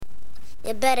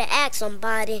You better ask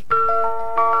somebody.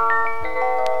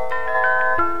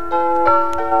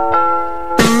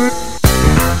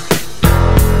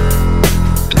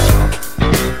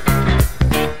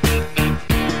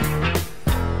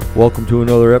 Welcome to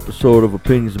another episode of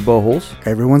Opinions and Buttholes.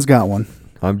 Everyone's got one.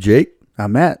 I'm Jake.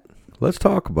 I'm Matt. Let's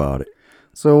talk about it.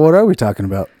 So what are we talking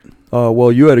about?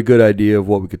 Well, you had a good idea of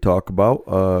what we could talk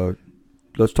about.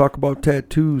 Let's talk about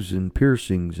tattoos and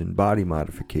piercings and body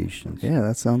modifications. Yeah,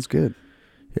 that sounds good.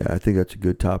 Yeah, I think that's a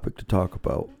good topic to talk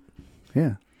about.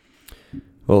 Yeah.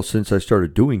 Well, since I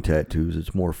started doing tattoos,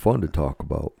 it's more fun to talk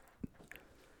about.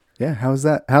 Yeah, how's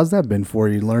that been for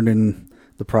you, learning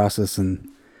the process and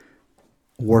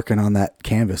working on that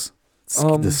canvas?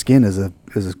 The skin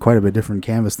is quite a bit different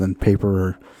canvas than paper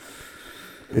or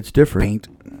it's different. Paint.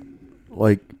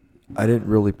 Like, I didn't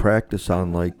really practice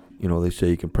on, like, you know, they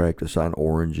say you can practice on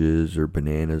oranges or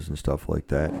bananas and stuff like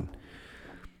that. And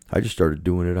I just started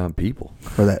doing it on people.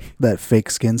 Or that fake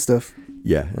skin stuff?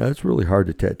 Yeah, that's really hard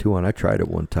to tattoo on. I tried it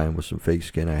one time with some fake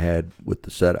skin I had with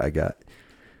the set I got.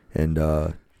 And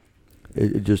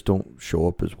it just don't show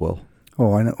up as well.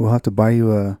 Oh, I know. We'll have to buy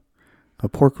you a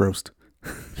pork roast.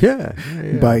 Yeah.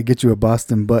 Get you a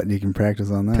Boston butt and you can practice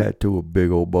on that. Tattoo a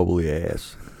big old bubbly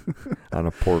ass on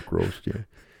a pork roast, yeah.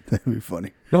 That'd be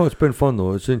funny. No, it's been fun,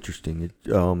 though. It's interesting.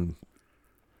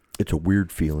 It's a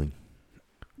weird feeling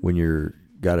when you're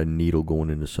got a needle going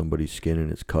into somebody's skin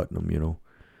and it's cutting them, you know.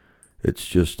 It's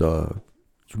just,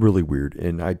 it's really weird.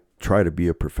 And I try to be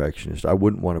a perfectionist. I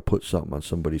wouldn't want to put something on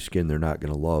somebody's skin they're not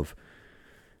going to love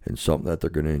and something that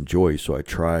they're going to enjoy. So I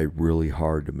try really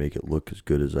hard to make it look as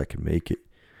good as I can make it.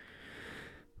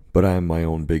 But I'm my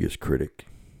own biggest critic.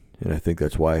 And I think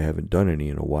that's why I haven't done any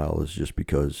in a while, is just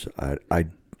because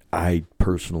I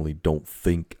personally don't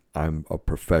think I'm a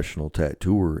professional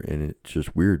tattooer, and it's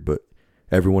just weird. But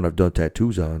everyone I've done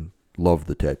tattoos on love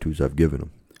the tattoos I've given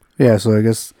them. Yeah, so I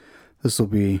guess this will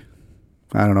be,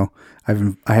 I don't know.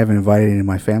 I haven't invited any of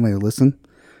my family to listen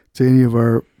to any of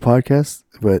our podcasts,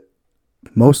 but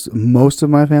most of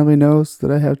my family knows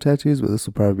that I have tattoos, but this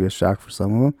will probably be a shock for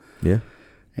some of them. Yeah.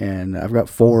 And I've got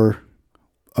 4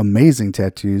 amazing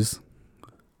tattoos.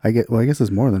 I guess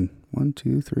there's more than 1,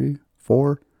 2, 3,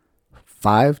 4,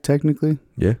 5 technically.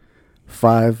 Yeah.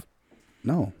 5.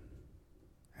 No.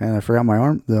 And I forgot my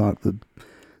arm.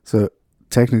 So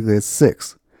technically it's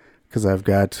 6, because I've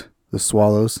got the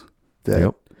swallows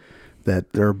that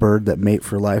they're a bird that mate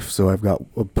for life. So I've got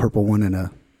a purple one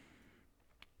and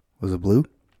was it blue?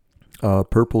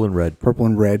 Purple and red. Purple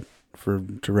and red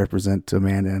to represent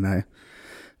Amanda and I,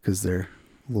 because they're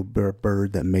a little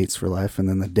bird that mates for life. And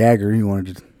then the dagger, you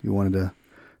wanted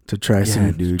to try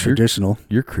some traditional.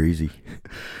 You're crazy.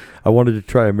 I wanted to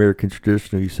try American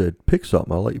traditional. You said, pick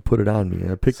something. I'll let you put it on me.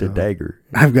 And I picked a dagger.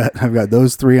 I've got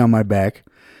those 3 on my back.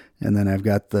 And then I've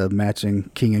got the matching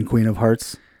King and Queen of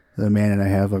Hearts. The man and I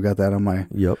have. I've got that on my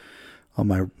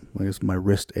I guess my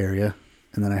wrist area.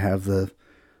 And then I have the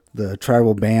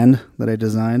tribal band that I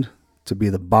designed to be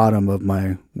the bottom of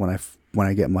my when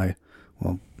I get my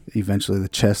eventually the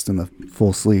chest and the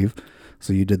full sleeve.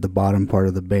 So you did the bottom part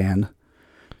of the band,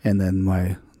 and then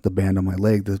the band on my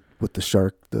leg with the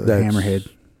shark, the hammerhead.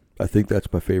 I think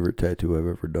that's my favorite tattoo I've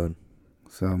ever done.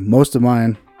 So most of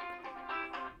mine.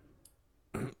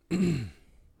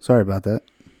 Sorry about that.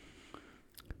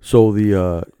 So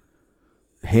the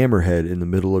hammerhead in the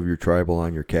middle of your tribal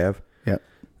on your calf. Yep.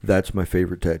 That's my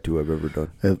favorite tattoo I've ever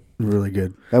done. Really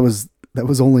good. That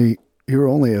was only, you were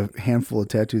only a handful of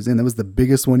tattoos in. That was the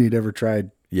biggest one you'd ever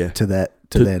tried. Yeah. To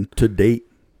date.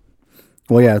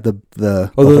 Well, yeah, the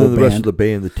other than the rest of the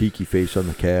band, the tiki face on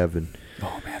the calf, and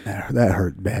oh man, that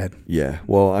hurt bad. Yeah.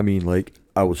 Well, I mean, like,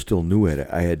 I was still new at it.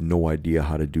 I had no idea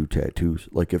how to do tattoos.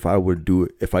 Like, if I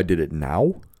did it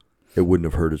now, it wouldn't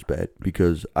have hurt as bad,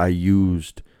 because I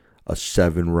used a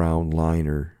 7-round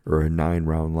liner or a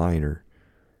 9-round liner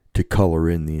to color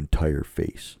in the entire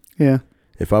face. Yeah.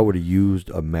 If I would have used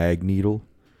a mag needle,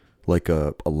 like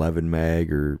a 11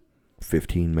 mag or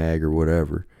 15 mag or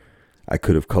whatever, I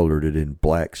could have colored it in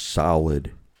black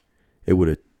solid. It would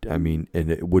have, and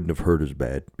it wouldn't have hurt as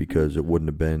bad, because it wouldn't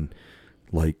have been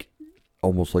like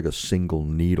almost like a single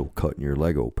needle cutting your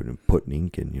leg open and putting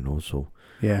ink in, you know. So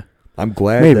yeah, I'm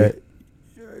glad that.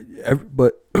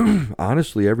 But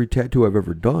honestly, every tattoo I've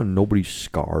ever done, nobody's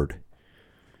scarred.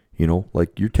 You know,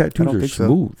 like, your tattoos are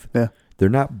smooth. So. Yeah. They're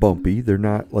not bumpy. They're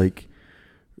not like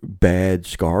bad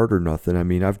scarred or nothing. I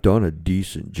mean, I've done a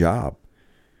decent job.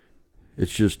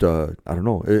 It's just, I don't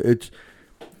know. It's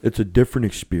a different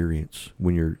experience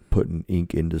when you're putting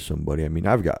ink into somebody. I mean,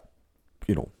 I've got,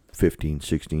 15,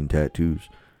 16 tattoos,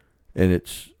 and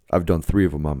I've done 3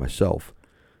 of them on myself.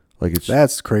 Like,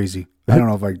 that's crazy. I don't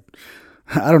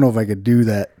know if I could do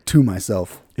that to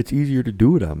myself. It's easier to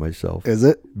do it on myself. Is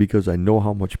it? Because I know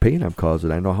how much pain I'm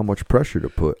causing. I know how much pressure to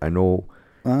put. I know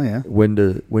when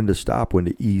to stop, when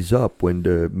to ease up, when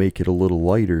to make it a little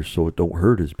lighter so it don't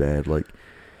hurt as bad. Like,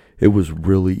 it was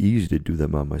really easy to do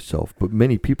them on myself. But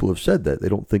many people have said that. They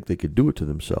don't think they could do it to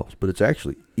themselves. But it's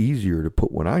actually easier to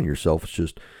put one on yourself. It's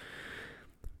just,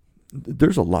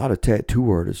 there's a lot of tattoo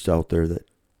artists out there that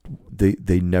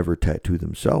they never tattoo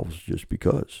themselves just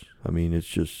because. I mean, it's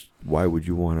just, why would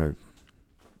you want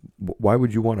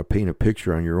to paint a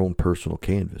picture on your own personal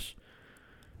canvas?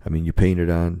 I mean, you paint it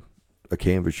on a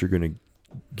canvas you're going to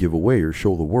give away or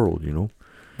show the world, you know?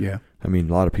 Yeah. I mean,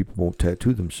 a lot of people won't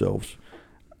tattoo themselves.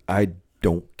 I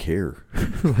don't care.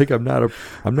 Like, I'm not a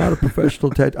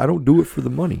professional tattoo. I don't do it for the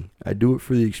money. I do it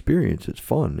for the experience. It's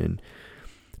fun. And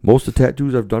most of the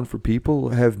tattoos I've done for people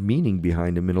have meaning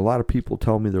behind them. And a lot of people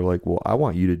tell me, they're like, well, I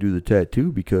want you to do the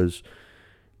tattoo because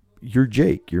you're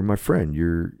Jake. You're my friend.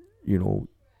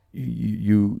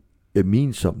 It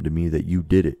means something to me that you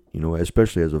did it, you know,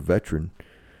 especially as a veteran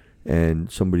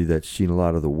and somebody that's seen a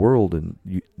lot of the world,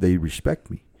 and they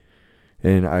respect me.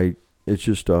 And it's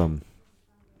just, I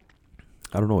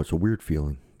don't know, it's a weird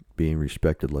feeling being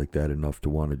respected like that enough to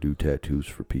want to do tattoos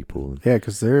for people. Yeah,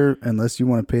 because unless you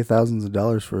want to pay thousands of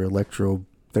dollars for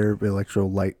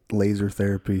electrolyte laser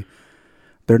therapy,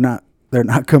 they're not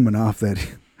coming off that.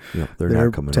 Yeah, they're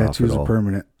not coming off at all. Tattoos are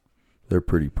permanent. They're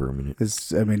pretty permanent.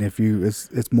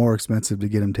 It's more expensive to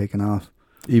get them taken off.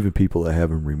 Even people that have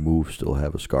them removed still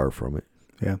have a scar from it.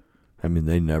 Yeah. I mean,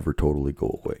 they never totally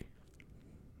go away.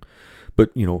 But,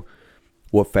 you know,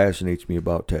 what fascinates me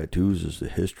about tattoos is the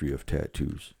history of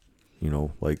tattoos. You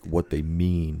know, like what they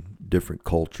mean, different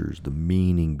cultures, the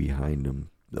meaning behind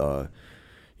them.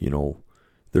 You know,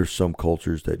 there's some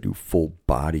cultures that do full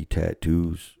body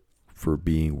tattoos for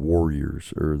being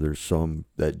warriors, or there's some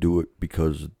that do it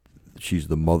because she's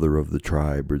the mother of the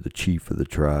tribe or the chief of the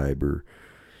tribe, or,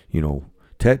 you know,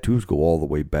 tattoos go all the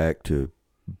way back to,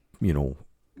 you know,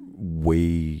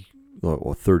 way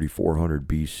 3400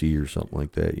 BC or something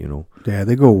like that, you know. Yeah,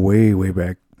 they go way, way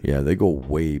back. Yeah, they go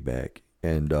way back.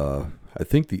 And I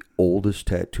think the oldest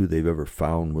tattoo they've ever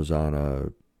found was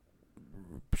on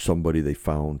somebody they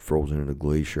found frozen in a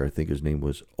glacier. I think his name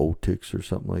was Otix or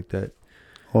something like that.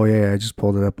 Oh, yeah, I just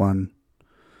pulled it up on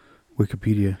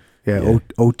Wikipedia. Yeah.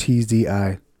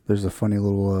 OTZI. There's a funny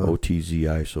little...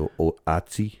 OTZI, so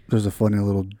Otzi. There's a funny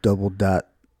little double dot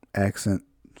accent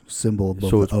symbol above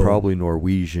so it's the O. probably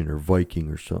Norwegian or Viking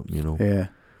or something, you know? Yeah.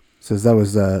 Says that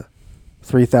was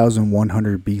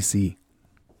 3100 BC.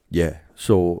 Yeah.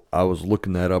 So I was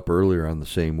looking that up earlier on the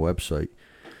same website.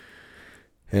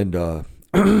 And, I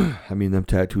mean, them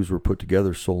tattoos were put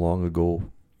together so long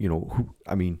ago, you know,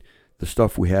 the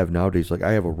stuff we have nowadays, like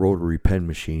I have a rotary pen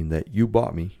machine that you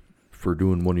bought me for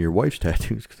doing one of your wife's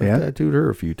tattoos, because I tattooed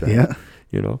her a few times,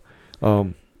 you know.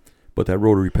 But that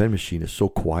rotary pen machine is so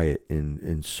quiet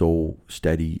and so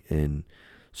steady and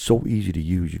so easy to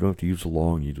use. You don't have to use it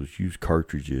long. You just use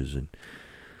cartridges. And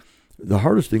the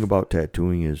hardest thing about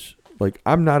tattooing is, like,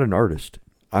 I'm not an artist.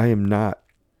 I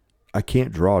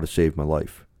can't draw to save my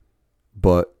life,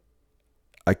 but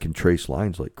I can trace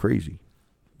lines like crazy.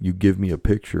 You give me a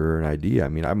picture or an idea. I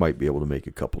mean, I might be able to make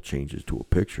a couple changes to a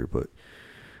picture, but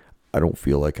I don't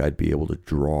feel like I'd be able to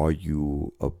draw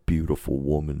you a beautiful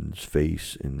woman's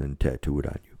face and then tattoo it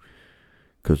on you,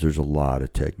 because there's a lot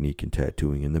of technique in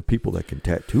tattooing, and the people that can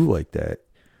tattoo like that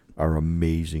are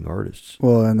amazing artists.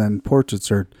 Well, and then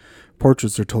portraits are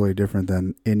totally different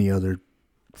than any other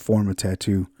form of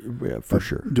tattoo. Yeah, for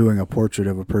sure. Doing a portrait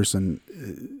of a person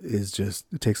is just,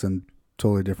 it takes a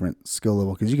totally different skill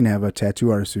level, because you can have a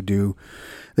tattoo artist who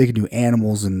can do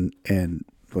animals and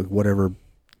like whatever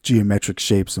geometric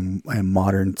shapes and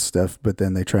modern stuff, but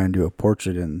then they try and do a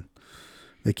portrait and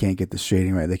they can't get the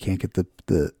shading right. They can't get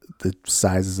the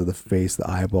sizes of the face, the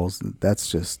eyeballs.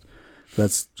 That's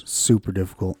super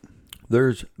difficult.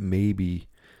 There's maybe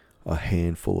a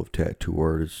handful of tattoo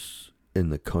artists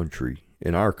in our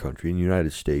country, in the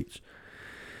United States,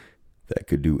 that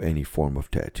could do any form of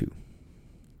tattoo.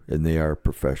 And they are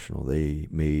professional.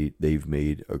 They've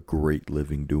made a great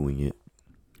living doing it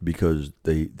because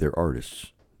they're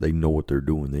artists. They know what they're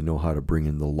doing. They know how to bring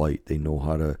in the light. They know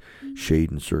how to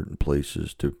shade in certain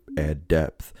places to add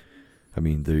depth. I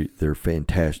mean, they're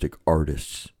fantastic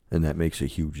artists, and that makes a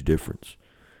huge difference.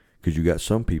 Because you got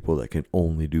some people that can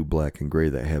only do black and gray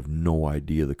that have no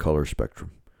idea the color spectrum.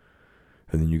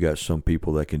 And then you got some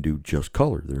people that can do just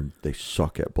color. They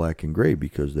suck at black and gray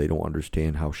because they don't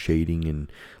understand how shading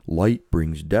and light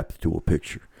brings depth to a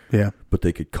picture. Yeah. But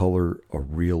they could color a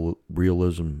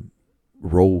realism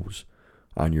rose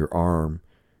on your arm,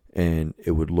 and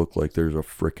it would look like there's a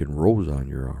frickin' rose on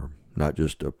your arm, not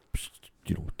just a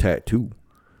tattoo.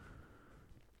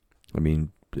 I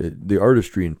mean, the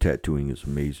artistry in tattooing is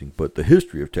amazing, but the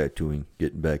history of tattooing,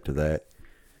 getting back to that,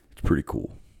 it's pretty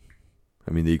cool.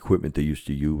 I mean, the equipment they used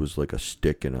to use was like a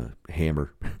stick and a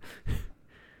hammer.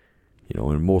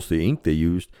 And most of the ink they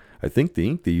used, I think the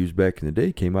ink they used back in the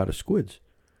day came out of squids.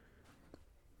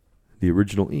 The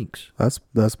original inks.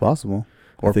 That's possible.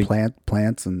 Or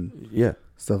plants and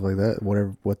stuff like that,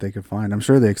 what they could find. I'm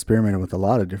sure they experimented with a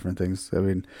lot of different things. I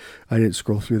mean, I didn't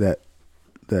scroll through that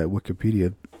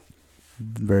Wikipedia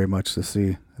very much to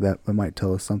see. That might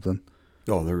tell us something.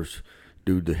 Oh,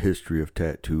 the history of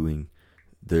tattooing.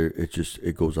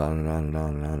 It goes on and on and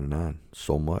on and on and on.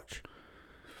 So much.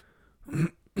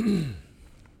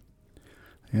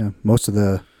 Yeah, most of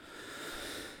the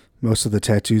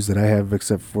tattoos that I have,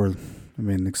 except for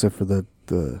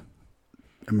the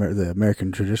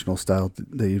American traditional style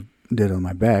that you did on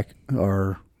my back,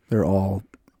 they're all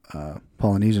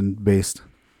Polynesian based.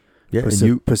 Yeah,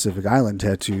 Pacific Island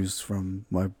tattoos from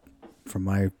my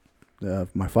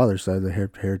father's side, the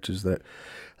heritage that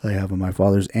I have on my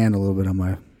father's, and a little bit on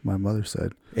my mother's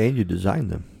side. And you design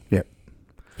them. Yeah.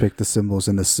 Pick the symbols,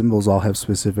 and the symbols all have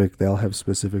specific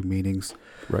meanings.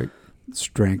 Right.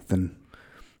 Strength and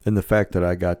the fact that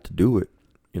I got to do it,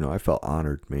 I felt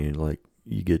honored, man. Like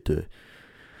you get to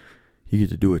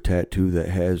do a tattoo that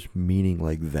has meaning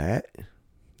like that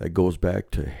goes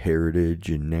back to heritage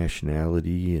and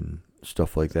nationality and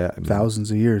stuff like that. I mean,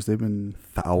 thousands of years. They've been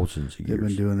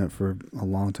doing it for a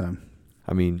long time.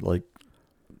 I mean, like,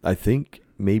 I think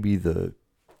maybe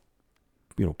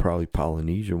probably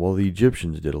Polynesian. Well, the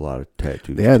Egyptians did a lot of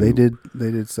tattoos. Yeah, too.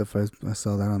 they did stuff. I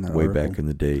saw that on that way article. back in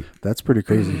the day. That's pretty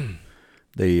crazy.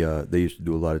 They used to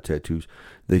do a lot of tattoos.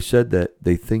 They said that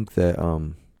they think that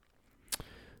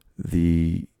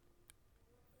the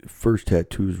first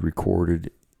tattoos recorded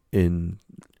in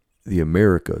the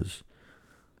Americas,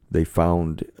 they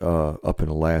found up in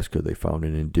Alaska, they found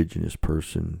an indigenous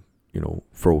person,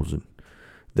 frozen,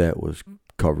 that was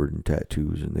covered in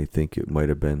tattoos, and they think it might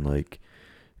have been like,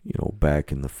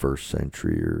 back in the 1st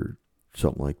century or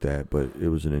something like that, but it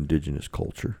was an indigenous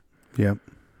culture. Yep.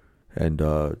 And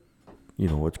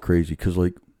it's crazy because,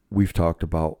 like, we've talked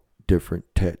about different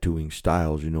tattooing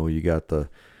styles. You got the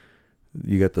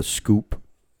scoop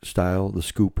style, the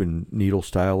scoop and needle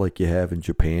style, like you have in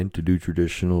Japan to do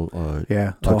traditional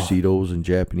tuxedos and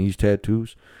Japanese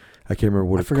tattoos. I can't remember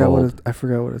what it's called. I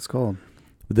forgot what it's called.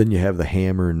 But then you have the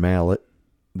hammer and mallet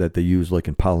that they use, like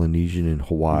in Polynesian and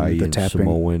Hawaii and tapping.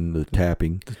 Samoan, the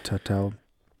tapping. The tatau.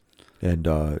 And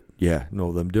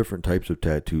them different types of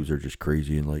tattoos are just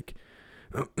crazy. And like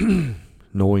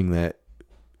knowing that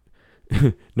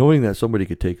somebody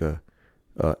could take an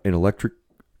electric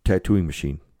tattooing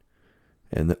machine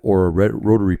or a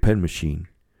rotary pen machine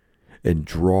and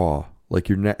draw like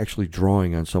you're not actually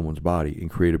drawing on someone's body and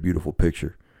create a beautiful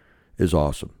picture is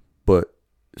awesome. But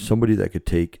somebody that could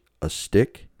take a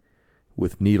stick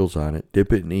with needles on it,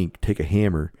 dip it in ink, take a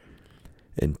hammer,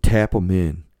 and tap them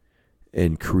in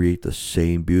and create the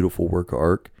same beautiful work of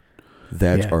art,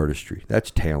 that's artistry.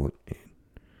 That's talent, man.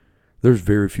 There's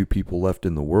very few people left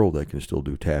in the world that can still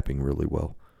do tapping really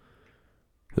well.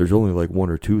 There's only like 1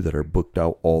 or 2 that are booked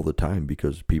out all the time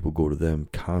because people go to them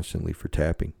constantly for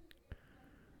tapping.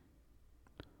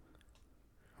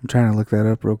 I'm trying to look that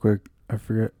up real quick. I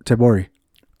forget. Tabori.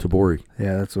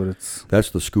 Yeah, that's what it's. That's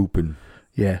the scoop and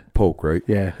poke, right?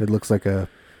 Yeah, it looks like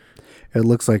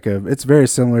it's very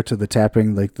similar to the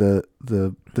tapping, like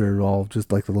they're all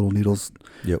just like the little needles.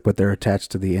 Yep. But they're attached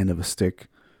to the end of a stick.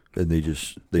 And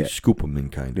they scoop them in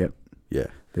kind of. Yep. Yeah.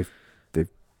 They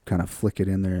kind of flick it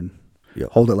in there and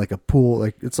hold it like a pool.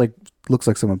 Like it's like looks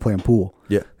like someone playing pool.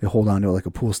 Yeah. They hold on to it like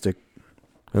a pool stick.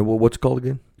 And what's it called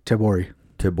again? Tabori.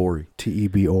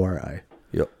 Tebori.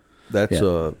 Yep. That's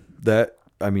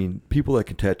I mean, people that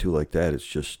can tattoo like that, it's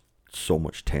just so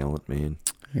much talent, man.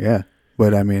 Yeah.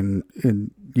 But I mean,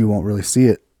 you won't really see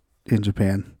it in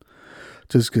Japan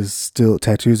just because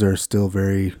tattoos are still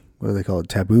very, what do they call it,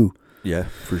 taboo. Yeah,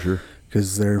 for sure.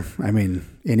 Because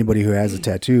anybody who has a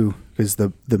tattoo, because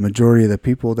the majority of the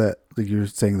people that, like you were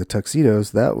saying, the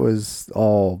tuxedos, that was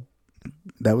all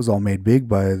made big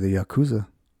by the Yakuza.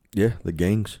 Yeah, the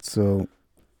gangs. So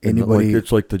anybody,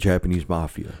 it's like the Japanese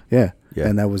mafia. Yeah.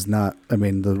 And that was not,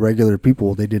 the regular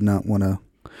people, they did not want to,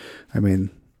 and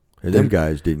them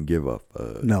guys didn't give up.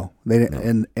 No, they didn't.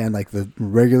 No. And like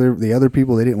the other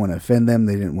people, they didn't want to offend them.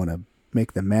 They didn't want to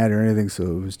make them mad or anything. So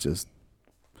it was just,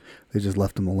 they just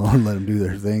left them alone, let them do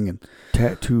their thing. And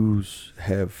tattoos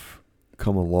have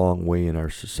come a long way in our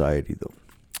society, though.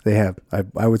 They have.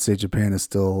 I would say Japan is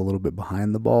still a little bit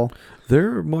behind the ball.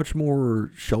 They're a much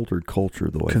more sheltered culture,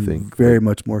 though, I think. Very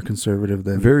much more conservative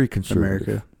than very conservative.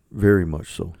 America. Very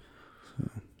much so.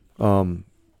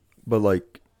 But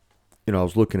like, I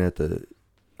was looking at the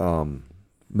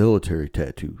military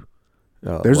tattoo.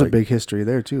 There's a big history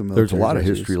there, too. There's a lot of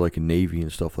history, like in Navy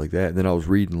and stuff like that. And then I was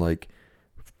reading, like,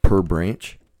 per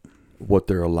branch, what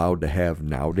they're allowed to have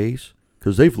nowadays.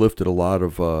 Because they've lifted a lot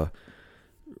of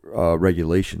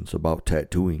regulations about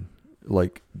tattooing.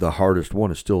 Like, the hardest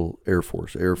one is still Air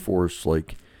Force. Air Force,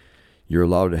 like, you're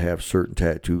allowed to have certain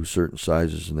tattoos, certain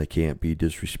sizes, and they can't be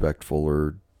disrespectful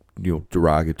or,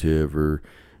 derogative or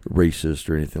racist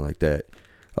or anything like that.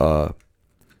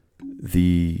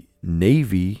 The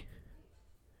Navy,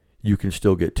 you can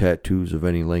still get tattoos of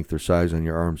any length or size on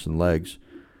your arms and legs,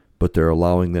 but they're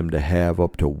allowing them to have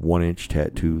up to 1-inch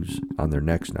tattoos on their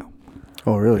necks now.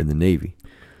 Oh, really? In the Navy.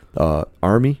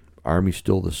 Army's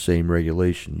still the same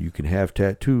regulation. You can have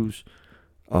tattoos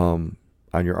on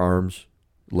your arms,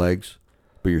 legs,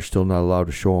 but you're still not allowed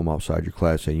to show them outside your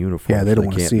Class A uniform. Yeah, they don't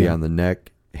want to see can't be them on the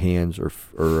neck, hands, or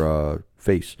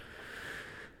face.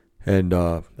 And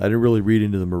I didn't really read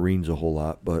into the Marines a whole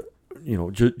lot, but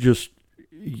just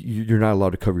you're not allowed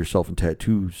to cover yourself in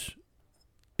tattoos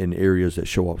in areas that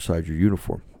show outside your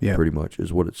uniform. Yeah, pretty much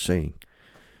is what it's saying.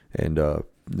 And the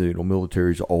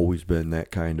military's always been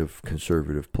that kind of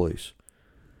conservative place.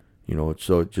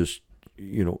 So it just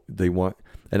they want,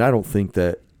 and I don't think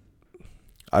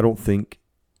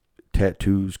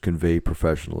tattoos convey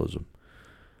professionalism.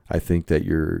 I think that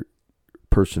your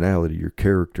personality, your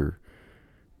character,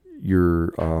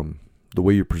 your the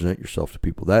way you present yourself to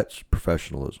people, that's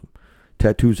professionalism.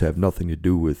 Tattoos have nothing to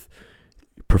do with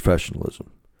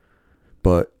professionalism.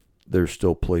 But there's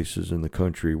still places in the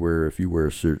country where if you wear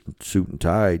a certain suit and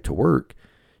tie to work,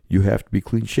 you have to be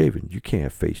clean shaven. You can't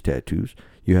have face tattoos.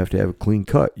 You have to have a clean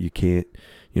cut. You can't,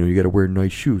 you got to wear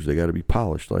nice shoes. They got to be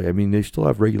polished. They still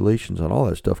have regulations on all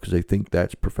that stuff because they think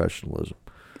that's professionalism.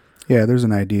 Yeah, there's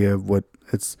an idea of what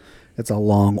it's a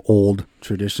long old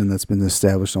tradition that's been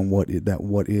established on what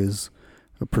is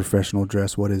a professional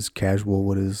dress, what is casual,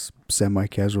 what is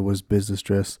semi-casual, what is business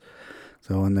dress.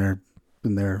 So and they're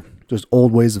just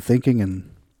old ways of thinking,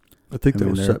 and I think that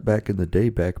was set back in the day,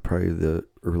 back probably the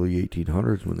early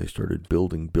 1800s when they started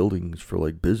building buildings for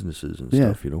like businesses and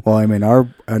stuff. Well,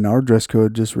 our dress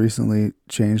code just recently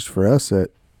changed for us at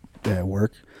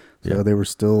work, so they were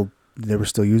still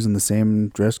using the same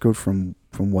dress code from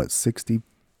what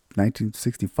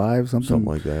 1965 something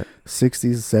like that,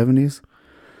 60s 70s.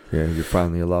 Yeah, you're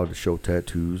finally allowed to show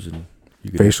tattoos and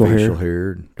you can facial have facial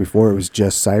hair. Before it was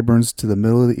just sideburns to the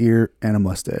middle of the ear and a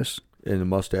mustache. And the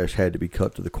mustache had to be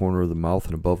cut to the corner of the mouth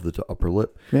and above the upper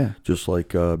lip. Yeah. Just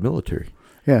like military.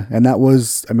 Yeah, and that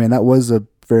was a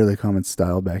fairly common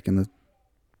style back in the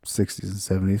 60s and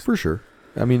 70s. For sure.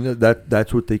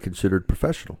 That's what they considered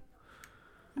professional.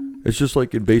 It's just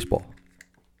like in baseball.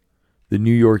 The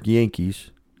New York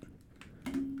Yankees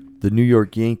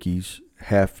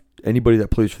anybody that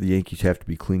plays for the Yankees have to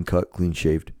be clean cut, clean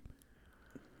shaved.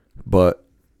 But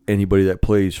anybody that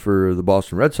plays for the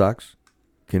Boston Red Sox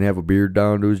can have a beard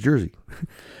down to his jersey.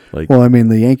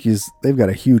 The Yankees, they've got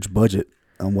a huge budget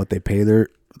on what they pay their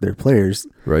players.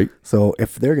 Right. So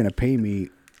if they're going to pay me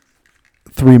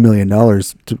 $3 million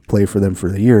to play for them for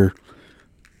the year,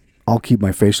 I'll keep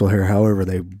my facial hair however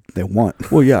they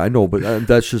want. Well, yeah, I know, but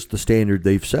that's just the standard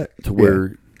they've set to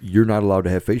where you're not allowed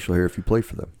to have facial hair if you play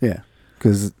for them. Yeah.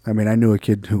 Because, I knew a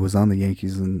kid who was on the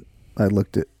Yankees, and I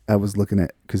was looking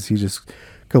at, because he just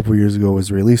a couple of years ago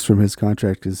was released from his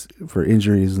contract for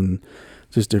injuries and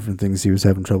just different things. He was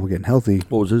having trouble getting healthy.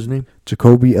 What was his name?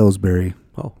 Jacoby Ellsbury.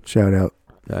 Oh. Shout out.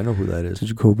 Yeah, I know who that is.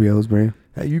 Jacoby Ellsbury.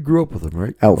 Yeah, you grew up with him,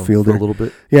 right? Outfielder. For a little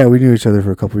bit. Yeah, we knew each other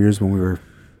for a couple of years when we were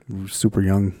super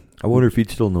young. I wonder if he'd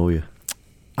still know you.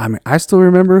 I still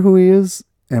remember who he is,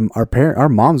 and our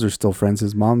moms are still friends.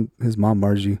 His mom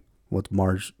Margie. What's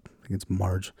Marge? I think it's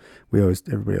Marge.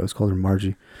 Everybody always called her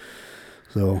Margie.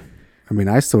 So,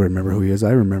 I still remember who he is.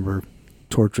 I remember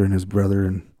torturing his brother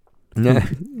and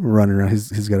running around.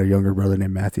 He's got a younger brother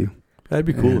named Matthew. That'd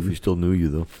be cool if he still knew you,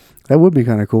 though. That would be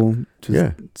kind of cool.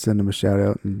 Just send him a shout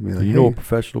out and be like, you know a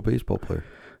professional baseball player?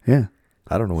 Yeah.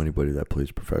 I don't know anybody that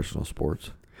plays professional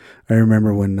sports. I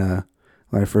remember when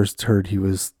I first heard he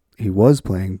was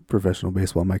playing professional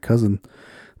baseball. My cousin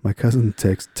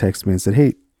texted me and said,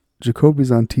 "Hey,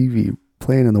 Jacoby's on TV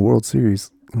playing in the World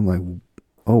Series." I'm like,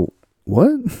 "Oh,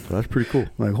 what?" That's pretty cool.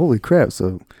 I'm like, holy crap!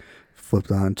 So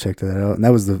flipped on, checked that out, and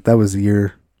that was the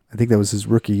year. I think that was his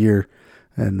rookie year,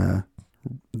 and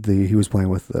he was playing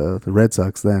with the Red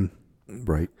Sox then.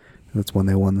 Right. That's when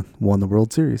they won the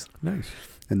World Series. Nice.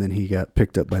 and then he got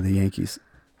picked up by the Yankees,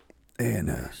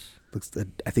 and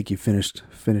I think he finished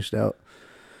out.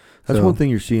 That's So, one thing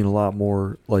you're seeing a lot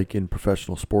more, like in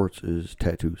professional sports, is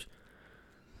tattoos.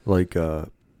 Like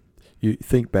you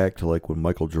think back to like when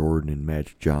Michael Jordan and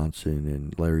Magic Johnson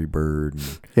and Larry Bird,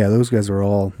 and yeah, those guys were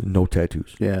all no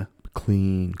tattoos. Yeah,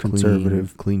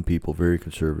 conservative, clean people, very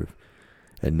conservative.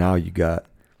 And now you got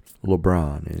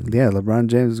LeBron and LeBron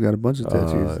James has got a bunch of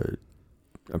tattoos.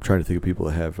 I'm trying to think of people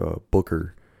that have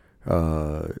Booker,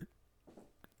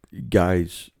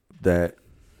 guys that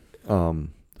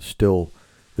still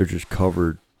they're just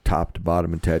covered top to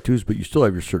bottom in tattoos, but you still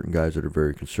have your certain guys that are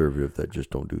very conservative that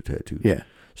just don't do tattoos. Yeah,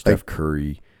 Steph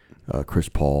Curry, Chris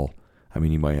Paul. I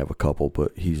mean, he might have a couple,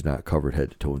 but he's not covered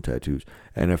head to toe in tattoos.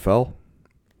 NFL,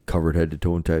 covered head to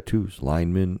toe in tattoos.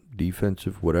 Linemen,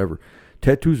 defensive, whatever.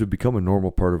 Tattoos have become a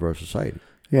normal part of our society.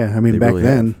 Yeah, I mean, They back really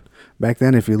then,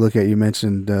 have. if you look at, you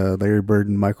mentioned Larry Bird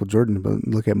and Michael Jordan, but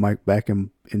look at Mike back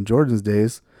in Jordan's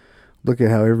days. Look at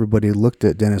how everybody looked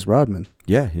at Dennis Rodman.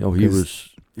 Yeah,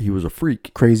 he was a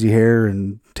freak. Crazy hair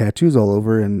and tattoos all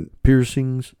over, and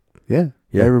Piercings. yeah.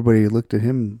 Yeah. Everybody looked at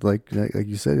him like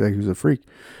you said, like he was a freak.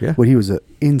 Yeah. But he was an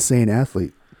insane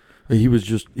athlete. He was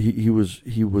just he was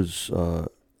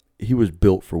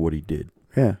built for what he did.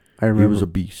 Yeah, I remember. He was a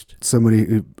beast.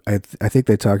 Somebody, I think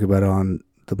they talk about it on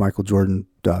the Michael Jordan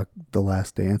doc, The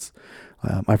Last Dance.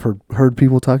 I've heard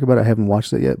people talk about it. I haven't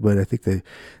watched it yet, but I think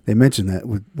they mentioned that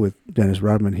with Dennis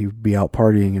Rodman, he would be out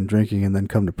partying and drinking, and then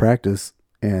come to practice,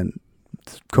 and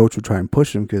the coach would try and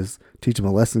push him teach him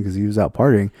a lesson because he was out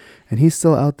partying, and he's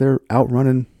still out there out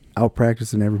running, out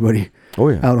practicing everybody. Oh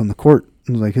yeah, out on the court.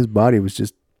 It was like his body was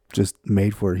just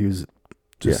made for it. He was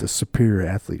just a superior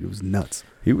athlete. It was nuts.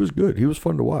 He was good. He was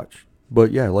fun to watch.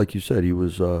 But yeah, like you said, he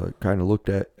was kind of looked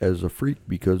at as a freak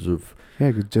because of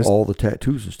all the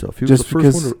tattoos and stuff. He was the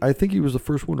first one. I think he was the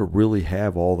first one to really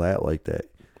have all that like that.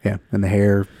 Yeah, and the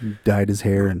hair, dyed his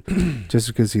hair, and just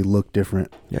because he looked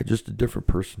different. Yeah, just a different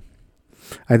person.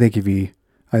 I think if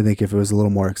it was a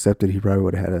little more accepted, he probably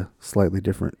would have had a slightly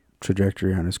different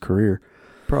trajectory on his career.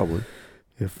 Probably.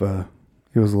 If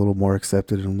he was a little more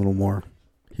accepted and a little more.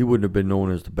 He wouldn't have been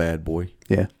known as the bad boy.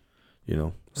 Yeah. You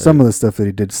know. Some of the stuff that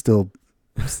he did still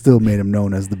made him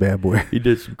known as the bad boy. He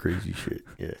did some crazy shit.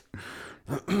 Yeah.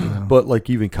 But like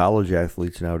even college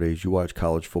athletes nowadays, you watch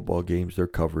college football games, they're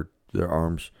covered, their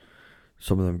arms,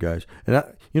 some of them guys. And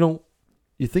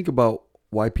you think about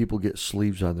why people get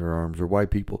sleeves on their arms, or why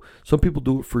some people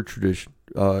do it for tradition,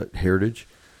 heritage.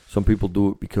 Some people do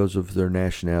it because of their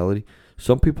nationality.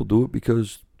 Some people do it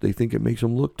because they think it makes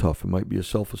them look tough. It might be a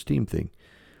self-esteem thing.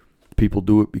 People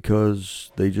do it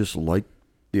because they just like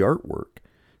the artwork,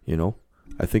 you know.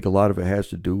 I think a lot of it has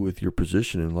to do with your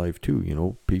position in life too, you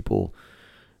know. People,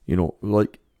 you know,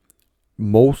 like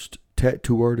most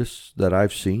tattoo artists that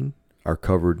I've seen are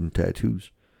covered in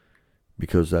tattoos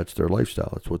because that's their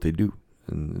lifestyle. That's what they do.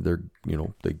 And they're, you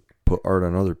know, they put art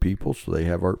on other people, so they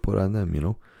have art put on them, you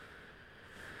know.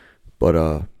 But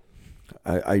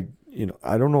I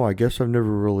don't know. I guess I've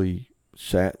never really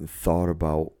sat and thought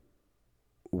about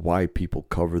why people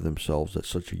cover themselves at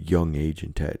such a young age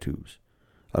in tattoos.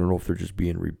 I don't know if they're just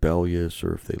being rebellious,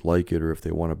 or if they like it, or if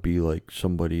they want to be like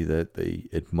somebody that they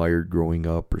admired growing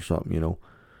up or something, you know.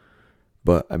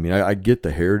 But I mean, I get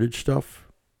the heritage stuff,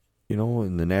 you know,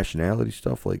 and the nationality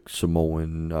stuff, like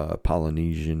Samoan,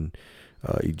 Polynesian,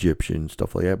 Egyptian,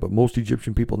 stuff like that. But most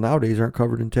Egyptian people nowadays aren't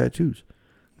covered in tattoos.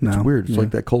 It's weird. It's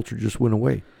like that culture just went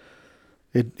away.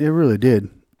 It really did.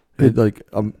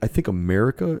 I think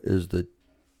America is the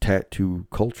tattoo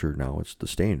culture now. It's the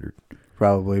standard.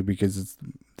 Probably because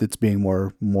it's being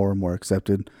more and more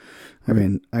accepted.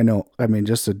 Right. I mean,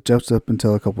 just up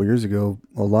until a couple of years ago,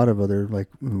 a lot of other, like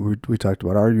we talked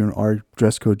about, our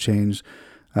dress code changed.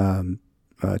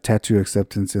 Tattoo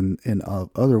acceptance in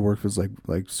other work was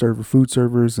like food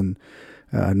servers and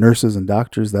nurses and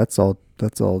doctors. That's all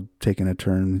taking a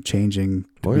turn, changing,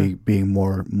 being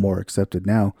more accepted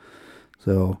now.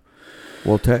 So,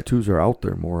 well, tattoos are out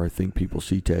there more. I think people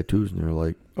see tattoos and they're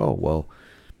like, oh well,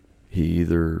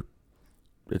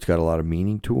 it's got a lot of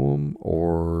meaning to him,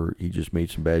 or he just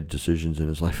made some bad decisions in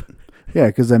his life. Yeah,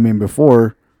 because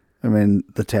before,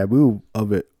 the taboo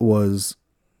of it was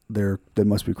they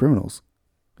must be criminals.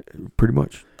 Pretty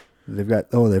much. They've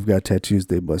got tattoos.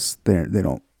 They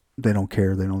don't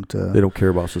care. They don't care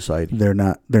about society. They're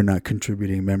not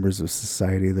contributing members of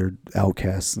society. They're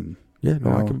outcasts. And yeah,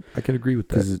 no, I can agree with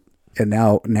that. And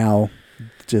now,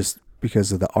 just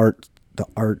because of the art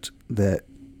that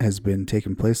has been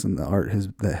taking place, and the art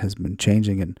that has been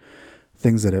changing, and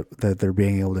things that they're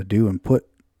being able to do and put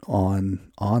on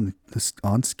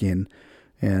skin,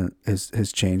 and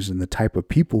has changed, and the type of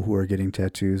people who are getting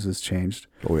tattoos has changed.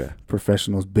 Oh yeah,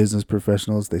 professionals, business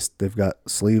professionals, they've got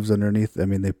sleeves underneath. I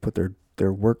mean, they put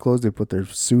their work clothes, they put their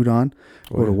suit on,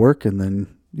 go to work, and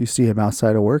then you see them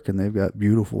outside of work, and they've got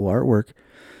beautiful artwork.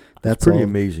 That's pretty all,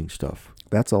 amazing stuff.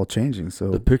 That's all changing.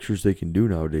 So the pictures they can do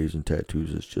nowadays in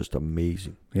tattoos is just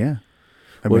amazing. Yeah,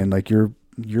 I mean, like you're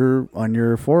on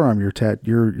your forearm,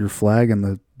 your flag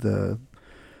and the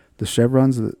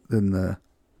chevrons and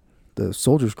the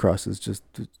soldier's cross is just,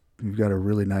 you've got a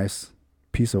really nice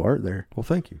piece of art there. Well,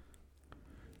 thank you.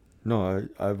 No,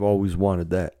 I've always wanted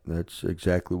that. That's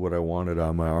exactly what I wanted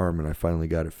on my arm, and I finally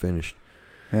got it finished.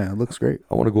 Yeah, it looks great.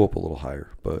 I want to go up a little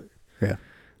higher, but yeah,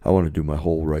 I want to do my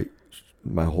whole right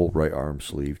arm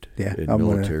sleeved. Yeah, in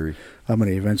military. I'm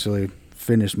gonna eventually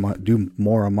do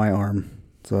more on my arm.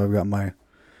 So I've got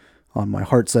on my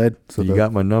heart side. So you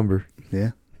got my number.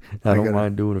 Yeah. I don't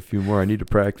mind doing a few more. I need to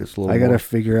practice a little more. I got to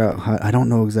figure out I don't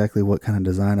know exactly what kind of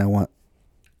design I want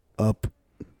up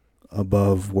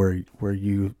above where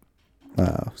you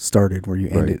started, where you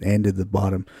ended the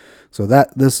bottom. So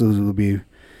will be,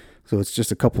 so it's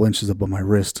just a couple inches above my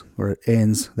wrist where it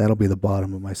ends. That'll be the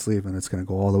bottom of my sleeve, and it's going to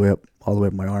go all the way up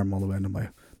my arm, all the way into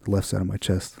the left side of my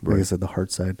chest. Like I said, the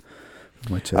heart side of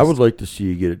my chest. I would like to see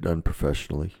you get it done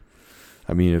professionally.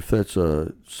 I mean, if that's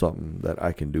something that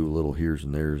I can do a little here's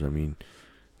and there's, I mean,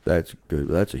 that's good.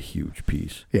 That's a huge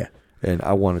piece. Yeah. And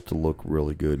I want it to look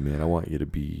really good, man. I want you to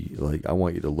be like, I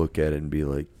want you to look at it and be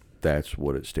like, that's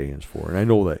what it stands for. And I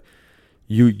know that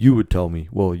you would tell me,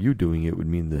 well, you doing it would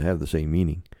mean to have the same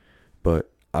meaning,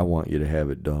 but I want you to have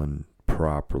it done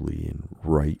properly and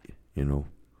right, you know.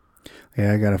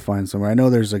 Yeah, I got to find somewhere. I know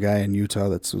there's a guy in Utah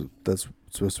that's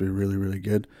supposed to be really, really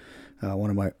good.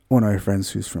 One of my friends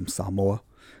who's from Samoa,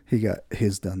 he got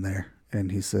his done there,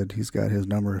 and he said he's got his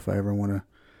number if I want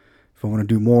to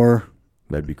do more.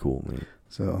 That'd be cool, man.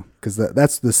 So, because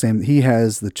that's the same. He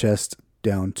has the chest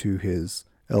down to his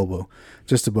elbow,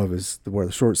 just above where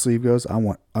the short sleeve goes. I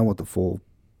want the full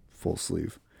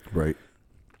sleeve. Right.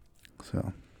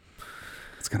 So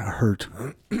it's gonna hurt,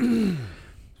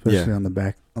 especially on the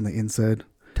back, on the inside.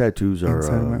 Tattoos are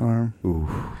inside my arm, ooh.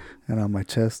 And on my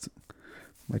chest.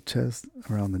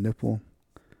 Around the nipple.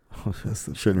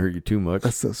 Shouldn't hurt you too much.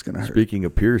 That stuff's gonna hurt. Speaking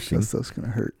of piercing, that stuff's gonna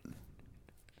hurt.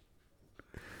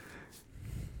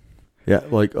 Yeah,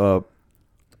 like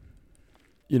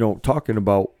talking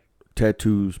about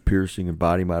tattoos, piercing, and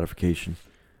body modification,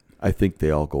 I think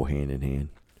they all go hand in hand.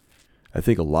 I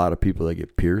think a lot of people that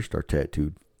get pierced are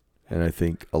tattooed, and I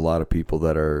think a lot of people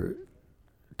that are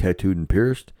tattooed and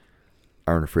pierced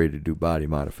aren't afraid to do body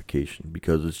modification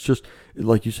because it's just,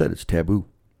 like you said, it's taboo.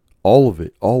 All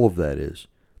of that is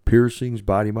piercings,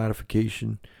 body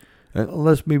modification,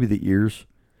 unless maybe the ears.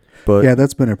 But yeah,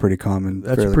 that's been a pretty common.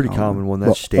 That's a pretty common one.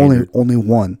 That's standard. Only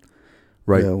one,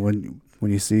 right? Yeah, when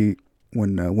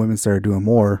women started doing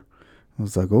more, I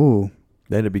was like, oh.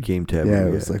 Then it became taboo. Yeah,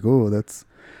 it was like, oh, that's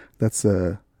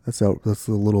a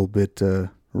little bit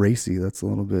racy. That's a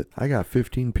little bit. I got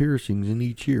 15 piercings in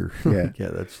each ear. Yeah, yeah,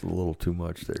 that's a little too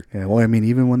much there. Yeah, well, I mean,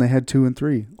 even when they had 2 and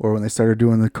 3, or when they started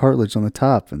doing the cartilage on the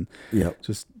top, and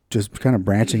just kind of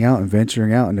branching out and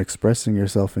venturing out and expressing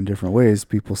yourself in different ways,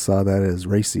 people saw that as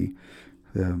racy.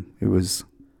 It was.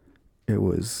 I'm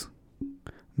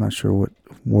not sure what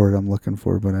word I'm looking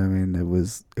for, but I mean, it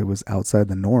was outside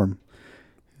the norm.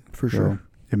 For sure.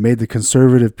 It made the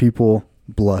conservative people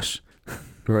blush.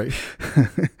 Right.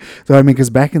 So, I mean, because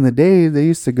back in the day,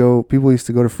 people used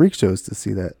to go to freak shows to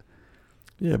see that.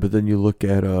 Yeah, but then you look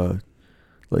at,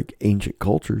 like ancient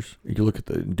cultures, you look at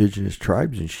the indigenous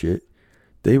tribes and shit,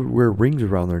 they would wear rings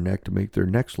around their neck to make their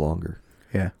necks longer.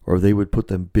 Yeah. Or they would put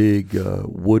them big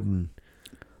wooden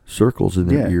circles in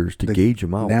their ears to gauge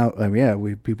them out. Now, I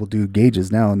mean, people do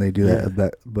gauges now, and they do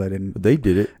that. But they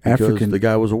did it because the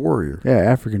guy was a warrior. Yeah,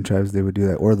 African tribes, they would do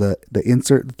that, or the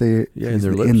insert that they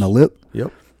in the lip.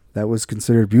 Yep, that was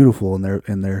considered beautiful in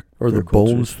their or their the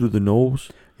bones through the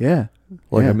nose. Yeah,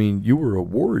 I mean, you were a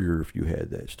warrior if you had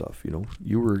that stuff. You know,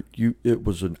 It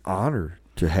was an honor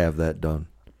to have that done.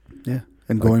 Yeah,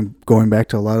 and going back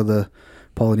to a lot of the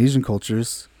Polynesian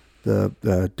cultures,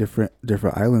 the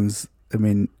different islands. I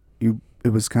mean, it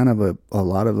was kind of a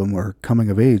lot of them were coming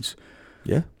of age.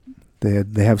 Yeah.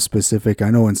 They have specific,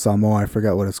 I know in Samoa, I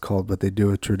forgot what it's called, but they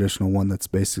do a traditional one that's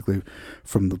basically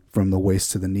from the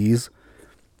waist to the knees,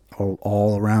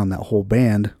 all around that whole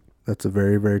band. That's a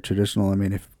very, very traditional. I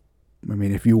mean,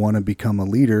 if you want to become a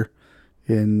leader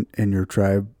in your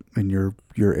tribe, in your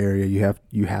area,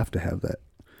 you have to have that.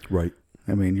 Right.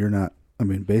 I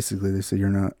mean, basically they say you're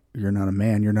not a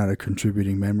man, you're not a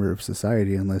contributing member of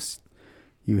society unless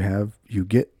you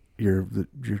get your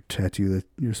tattoo that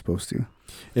you're supposed to.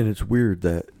 And it's weird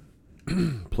that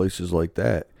places like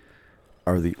that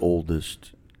are the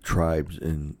oldest tribes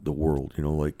in the world. You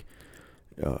know, like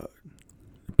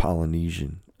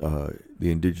Polynesian,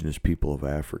 the indigenous people of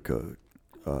Africa,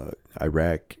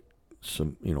 Iraq,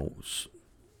 some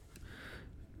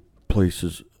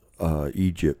places,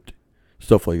 Egypt,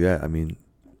 stuff like that. I mean,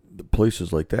 the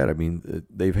places like that. I mean,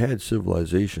 they've had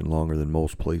civilization longer than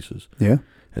most places. Yeah.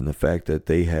 And the fact that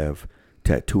they have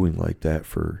tattooing like that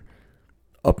for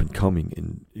up and coming,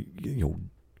 and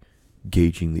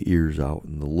gauging the ears out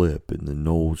and the lip and the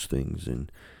nose things, and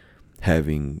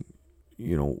having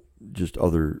just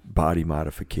other body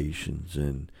modifications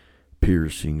and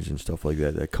piercings and stuff like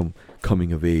that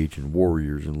coming of age, and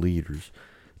warriors and leaders,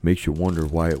 makes you wonder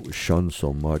why it was shunned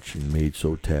so much and made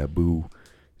so taboo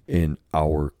in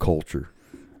our culture.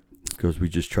 Because we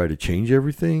just try to change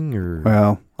everything, or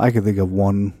well, I could think of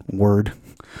one word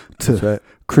to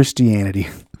Christianity.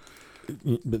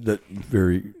 But that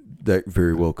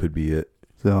very well could be it.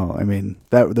 So I mean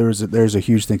that there's a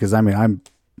huge thing, because I mean I'm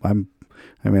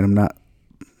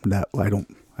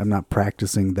not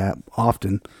practicing that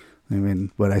often. I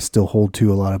mean, but I still hold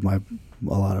to a lot of my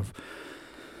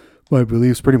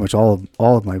beliefs. Pretty much all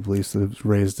of my beliefs that I was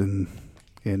raised in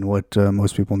what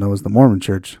most people know as the Mormon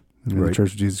Church, right. The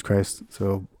Church of Jesus Christ.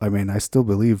 So I mean, I still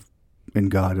believe in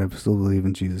God. I still believe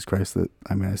in Jesus Christ.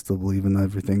 I still believe in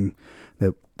everything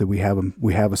that we have a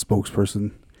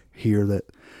spokesperson here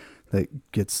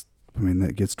that gets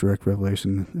direct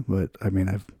revelation. But I mean,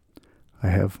 I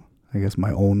have I guess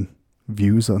my own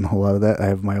views on a lot of that. I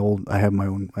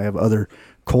have other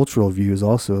cultural views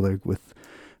also, like with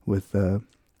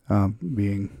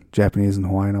being Japanese and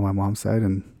Hawaiian on my mom's side,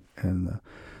 and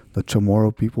the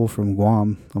Chamorro people from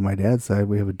Guam on my dad's side.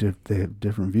 They have a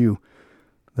different view.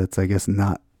 That's, I guess,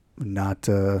 not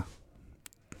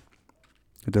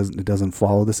it doesn't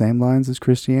follow the same lines as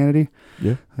Christianity.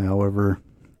 Yeah. However,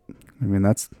 I mean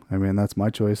that's my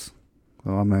choice.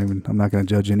 So I'm not going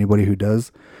to judge anybody who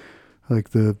does.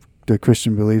 Like the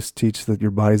Christian beliefs teach that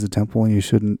your body's a temple and you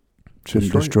shouldn't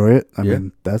destroy it. I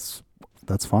mean, that's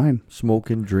fine.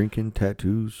 Smoking, drinking,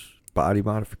 tattoos, body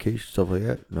modification, stuff like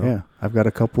that. No. Yeah, I've got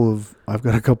a couple of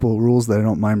rules that I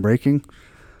don't mind breaking.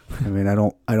 I mean,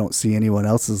 I don't see anyone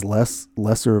else as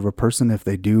lesser of a person if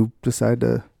they do decide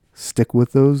to stick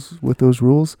with those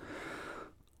rules.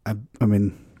 I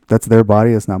mean, that's their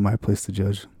body. It's not my place to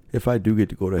judge. If I do get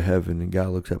to go to heaven and God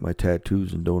looks at my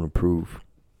tattoos and don't approve,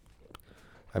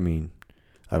 I mean,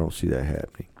 I don't see that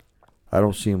happening. I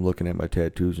don't see him looking at my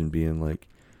tattoos and being like,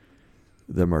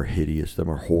 them are hideous, them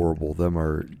are horrible, them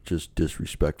are just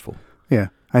disrespectful. Yeah,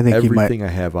 I think everything I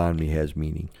have on me has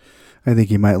meaning. I think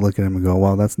he might look at him and go,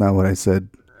 "Well, that's not what I said.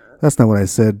 That's not what I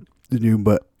said to do.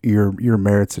 But your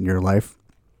merits in your life."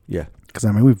 Yeah, because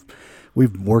I mean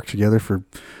we've worked together for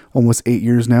almost 8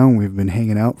 years now, and we've been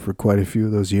hanging out for quite a few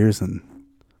of those years. And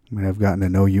I mean, I've gotten to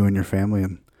know you and your family,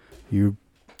 and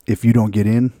if you don't get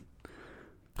in,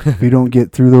 if you don't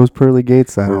get through those pearly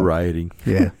gates, we're rioting.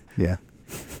 Yeah.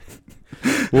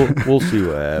 We'll see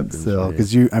what happens. So,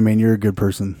 because you're a good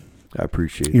person. I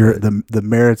appreciate that. The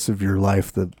merits of your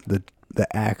life, the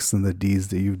acts and the deeds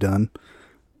that you've done,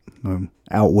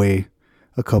 outweigh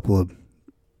a couple of,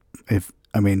 if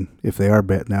they are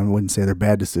bad. Now I wouldn't say they're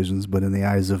bad decisions, but in the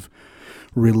eyes of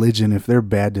religion, if they're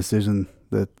bad decision,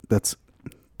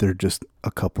 they're just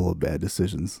a couple of bad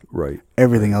decisions. Right.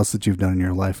 Everything else that you've done in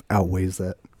your life outweighs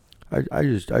that.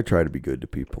 I try to be good to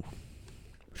people.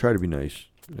 Try to be nice.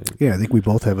 Yeah, I think we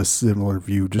both have a similar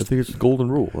view. I think it's the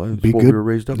golden rule. That's be what good. We were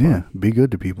raised up on. Yeah, be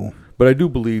good to people. But I do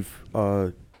believe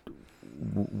why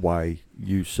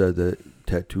you said that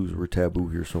tattoos were taboo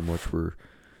here so much for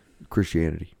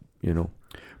Christianity,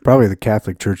 Probably the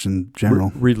Catholic Church in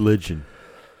general. Religion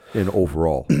and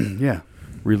overall. Yeah.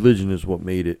 Religion is what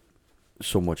made it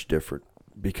so much different,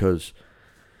 because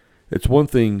it's one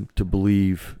thing to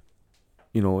believe,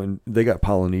 and they got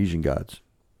Polynesian gods,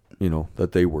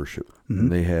 that they worship. Mm-hmm.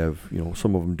 And they have,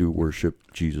 some of them do worship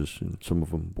Jesus, and some of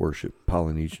them worship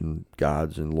Polynesian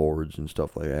gods and lords and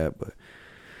stuff like that. But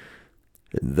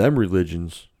in them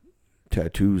religions,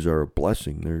 tattoos are a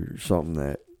blessing. They're something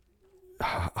that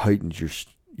heightens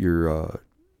your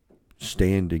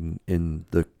standing in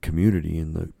the community,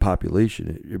 in the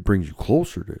population. It brings you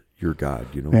closer to your God,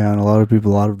 Yeah, and a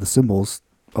lot of the symbols,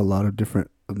 a lot of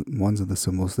different ones of the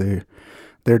symbols,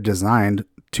 they're designed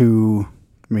to.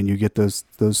 I mean, you get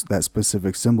that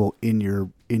specific symbol in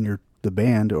the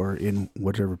band or in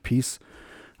whatever piece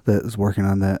that is working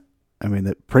on that. I mean,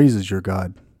 that praises your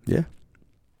God. Yeah.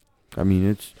 I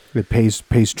mean, it pays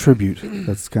tribute. I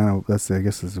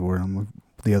guess is the word I'm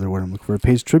the other word I'm looking for. It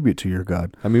pays tribute to your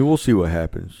God. I mean, we'll see what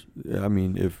happens. I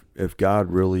mean, if God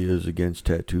really is against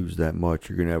tattoos that much,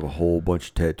 you're going to have a whole bunch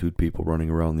of tattooed people running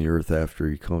around the earth after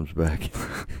he comes back.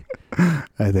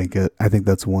 I think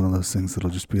that's one of those things that'll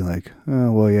just be like,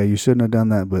 oh, well, yeah, you shouldn't have done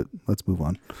that, but let's move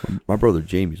on. My brother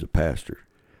Jamie's a pastor.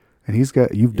 And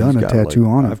you've done a tattoo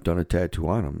on him. I've done a tattoo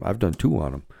on him. I've done 2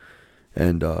 on him.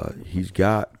 And he's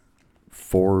got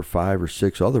 4 or 5 or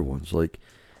 6 other ones. Like,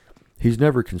 he's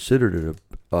never considered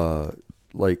it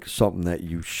like something that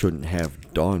you shouldn't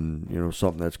have done,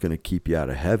 something that's going to keep you out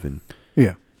of heaven.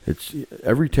 Yeah. It's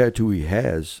every tattoo he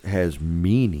has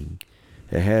meaning.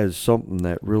 It has something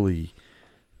that really,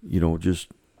 just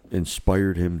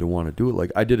inspired him to want to do it.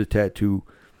 Like, I did a tattoo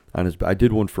on I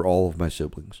did one for all of my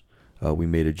siblings. We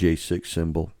made a J6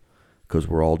 symbol because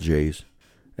we're all J's,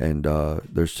 and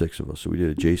there's 6 of us. So we did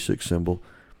a J6 symbol,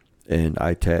 and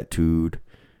I tattooed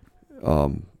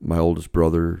my oldest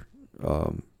brother,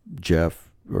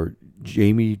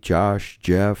 Jamie, Josh,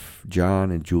 Jeff, John,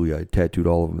 and Julia. I tattooed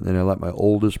all of them. And then I let my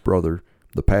oldest brother,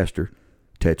 the pastor,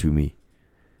 tattoo me.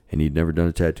 And he'd never done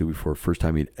a tattoo before. First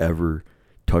time he'd ever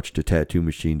touched a tattoo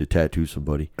machine to tattoo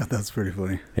somebody. That's pretty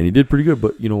funny. And he did pretty good,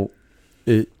 but,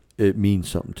 it means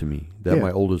something to me that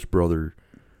my oldest brother,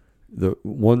 the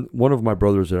one of my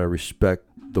brothers that I respect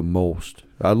the most.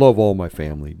 I love all my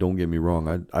family. Don't get me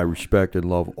wrong. I respect and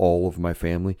love all of my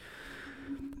family.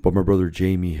 But my brother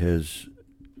Jamie has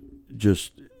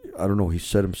just, I don't know, he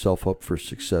set himself up for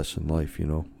success in life,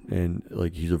 And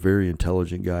like, he's a very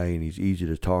intelligent guy, and he's easy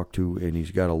to talk to, and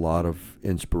he's got a lot of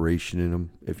inspiration in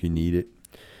him if you need it.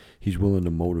 He's willing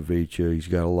to motivate you. He's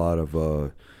got a lot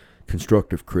of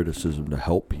constructive criticism to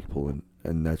help people,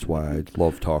 and that's why I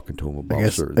love talking to him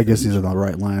about certain things. I guess he's in the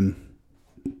right line.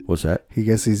 What's that?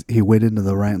 He went into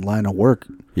the right line of work.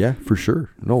 Yeah, for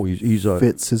sure. No, he's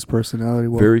fits his personality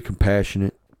well. Very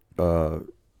compassionate,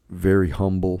 very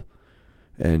humble,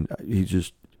 and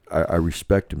I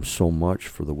respect him so much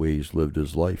for the way he's lived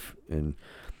his life. And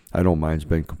I know mine's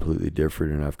been completely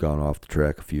different, and I've gone off the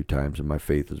track a few times, and my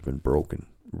faith has been broken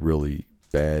really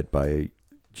bad by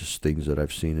just things that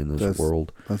I've seen in this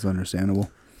world. That's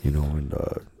understandable. And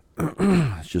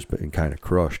it's just been kind of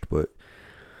crushed, but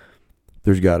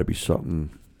there's got to be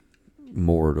something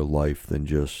more to life than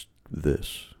just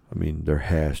this. I mean, there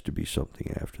has to be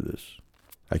something after this.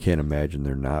 I can't imagine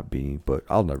there not being, but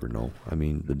I'll never know. I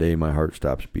mean, the day my heart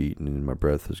stops beating and my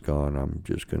breath is gone, I'm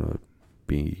just going to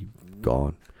be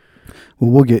gone.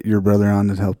 Well, we'll get your brother on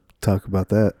to help talk about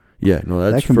that. Yeah, no,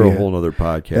 that's for a whole other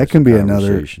podcast. That can be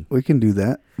another. We can do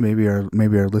that. Maybe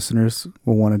our listeners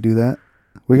will want to do that.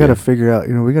 We got to figure out.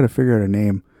 We got to figure out a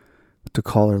name to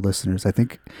call our listeners. I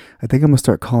think I'm gonna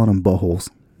start calling them buttholes.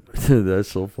 That's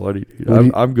so funny,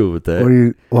 dude. I'm good with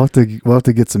that. We'll have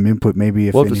to get some input. Maybe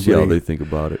if we'll have to see how they think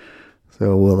about it.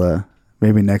 So we'll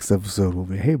maybe next episode we'll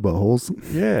be, hey buttholes.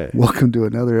 Yeah. Welcome to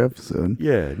another episode.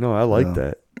 Yeah. No, I like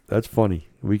that. That's funny.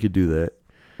 We could do that.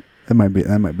 That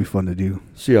might be fun to do.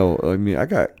 See how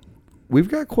we've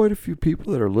got quite a few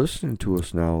people that are listening to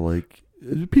us now. Like,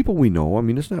 people we know. I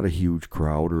mean, it's not a huge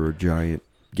crowd or a giant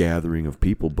gathering of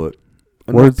people, but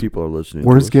enough people are listening.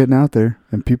 Word's getting out there,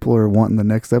 and people are wanting the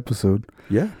next episode.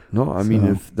 Yeah. No, I mean,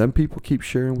 if them people keep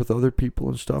sharing with other people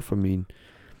and stuff, I mean,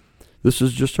 this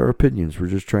is just our opinions. We're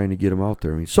just trying to get them out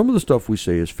there. I mean, some of the stuff we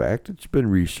say is fact. It's been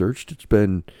researched. It's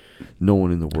been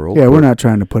known in the world. Yeah, we're not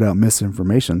trying to put out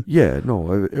misinformation. Yeah,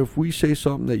 no. If we say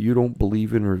something that you don't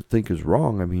believe in or think is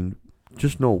wrong, I mean,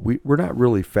 just know we're not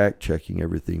really fact-checking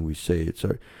everything we say. It's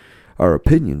our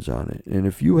opinions on it. And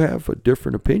if you have a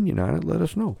different opinion on it, let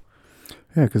us know.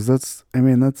 Yeah, because that's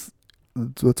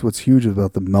what's huge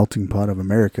about the melting pot of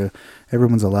America.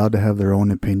 Everyone's allowed to have their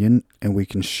own opinion, and we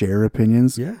can share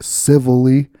opinions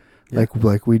civilly,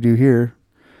 like we do here.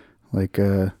 Like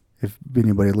if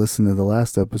anybody listened to the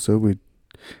last episode,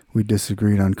 we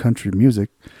disagreed on country music.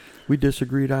 We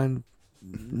disagreed on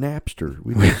Napster.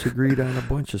 We disagreed on a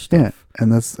bunch of stuff. Yeah,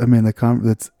 and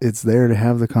it's there to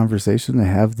have the conversation, to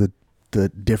have the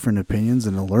different opinions,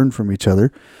 and to learn from each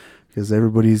other, because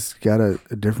everybody's got a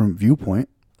different viewpoint.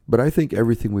 But I think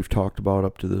everything we've talked about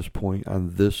up to this point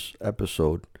on this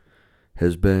episode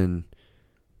has been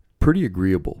pretty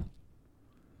agreeable.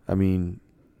 I mean,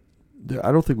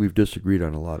 I don't think we've disagreed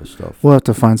on a lot of stuff. We'll have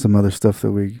to find some other stuff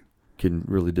that we can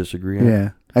really disagree on.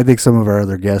 Yeah. I think some of our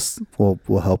other guests will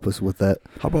help us with that.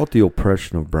 How about the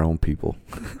oppression of brown people?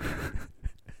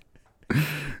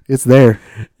 It's there.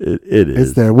 It is.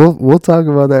 It's there. We'll talk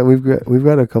about that. We've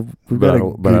got a couple. But I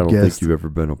don't think you've ever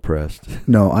been oppressed.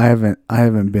 No, I haven't. I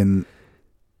haven't been.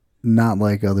 Not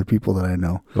like other people that I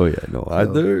know. Oh yeah, no.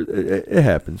 It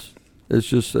happens.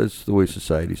 It's the way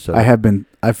society's set up.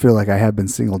 I feel like I have been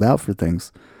singled out for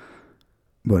things,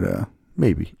 but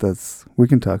maybe we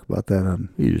can talk about that on.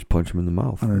 You just punch them in the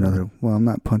mouth. On another. Well, I'm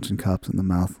not punching cops in the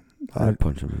mouth. I'd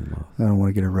punch them in the mouth. I don't want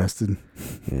to get arrested.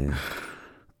 Yeah.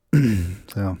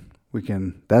 So we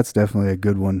can. That's definitely a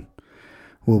good one.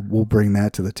 We'll bring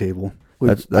that to the table.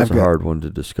 That's a hard one to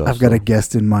discuss. I've got a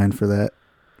guest in mind for that.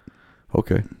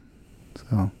 Okay.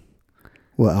 So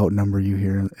we'll outnumber you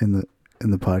here in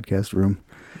the podcast room.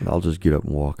 I'll just get up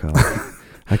and walk out.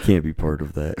 I can't be part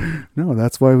of that. No,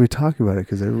 that's why we talk about it,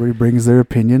 because everybody brings their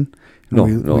opinion. No,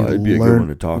 it'd be a good one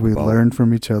to talk about. We learn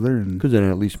from each other, and because then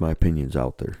at least my opinion's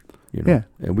out there, Yeah,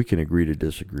 and we can agree to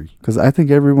disagree. Because I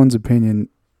think everyone's opinion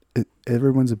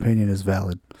is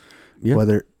valid.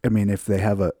 Yeah. If they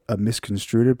have a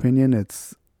misconstrued opinion,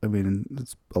 it's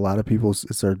a lot of people's.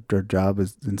 It's their job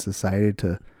in society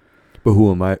to. But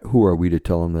who are we to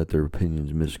tell them that their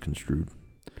opinion's misconstrued?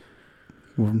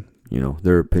 Well,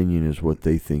 their opinion is what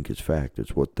they think is fact.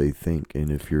 It's what they think.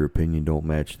 And if your opinion don't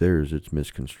match theirs, it's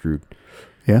misconstrued.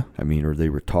 Yeah. Or they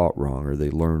were taught wrong, or they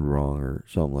learned wrong, or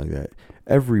something like that.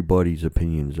 Everybody's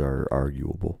opinions are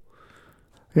arguable.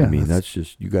 Yeah. That's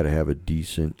just, you got to have a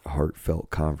decent, heartfelt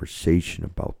conversation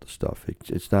about the stuff.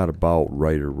 It's not about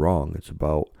right or wrong. It's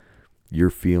about your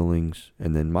feelings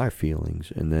and then my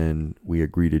feelings, and then we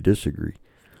agree to disagree.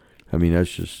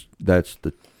 That's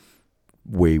the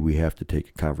way we have to take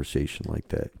a conversation like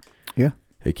that. Yeah.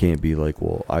 It can't be like,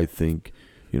 well, I think,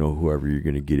 whoever you're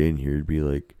going to get in here, it'd be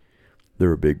like,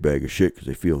 they're a big bag of shit because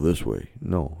they feel this way.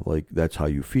 No, like, that's how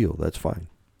you feel. That's fine.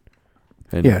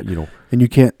 And, and you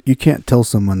can't tell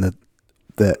someone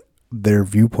that their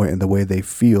viewpoint and the way they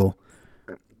feel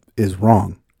is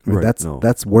wrong.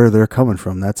 That's where they're coming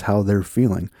from. That's how they're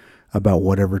feeling about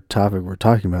whatever topic we're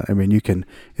talking about.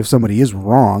 If somebody is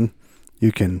wrong,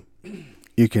 you can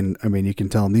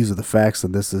tell them these are the facts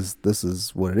and this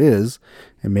is what it is,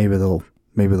 and maybe they'll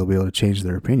be able to change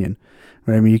their opinion.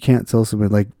 But you can't tell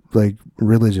somebody like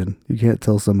religion. You can't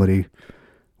tell somebody,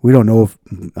 we don't know if,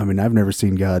 I've never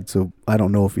seen God, so I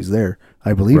don't know if he's there.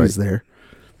 I believe he's there.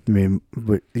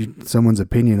 But someone's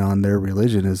opinion on their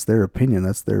religion is their opinion.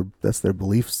 That's their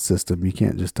belief system. You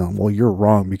can't just tell them, well, you're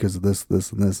wrong because of this,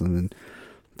 this, and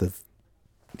this.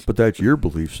 But that's your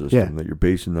belief system that you're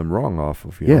basing them wrong off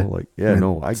of.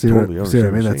 I see totally understand.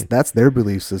 What I mean? That's their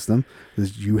belief system.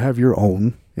 Is you have your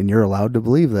own, and you're allowed to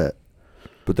believe that.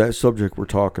 But that subject we're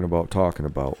talking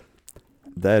about,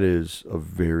 that is a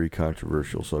very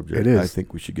controversial subject. It is. I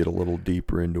think we should get a little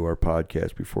deeper into our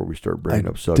podcast before we start bringing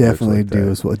up subjects definitely do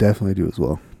as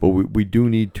well. But we do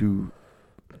need to.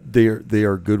 They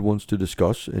are good ones to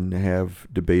discuss and have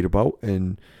debate about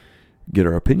and get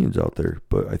our opinions out there.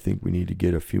 But I think we need to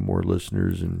get a few more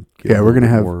listeners and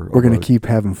we're gonna keep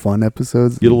having fun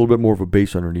episodes. Get a little bit more of a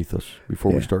base underneath us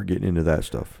before we start getting into that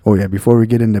stuff. Oh yeah, before we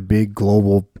get into big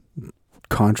global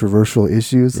controversial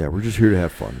issues. Yeah, we're just here to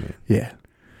have fun, man. Yeah.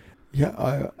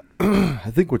 Yeah,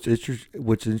 I think what's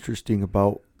interesting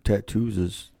about tattoos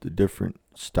is the different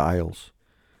styles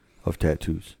of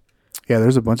tattoos. Yeah,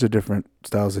 there's a bunch of different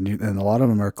styles, and a lot of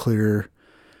them are clear.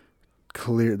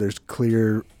 There's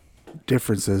clear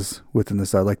differences within the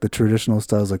style, like the traditional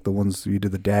styles, like the ones you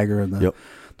did the dagger and the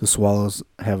swallows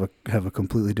have a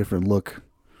completely different look.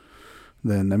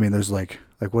 Then there's like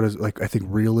what is I think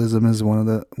realism is one of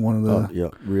the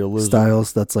realism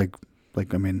styles. That's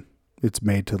it's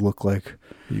made to look like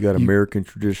you got American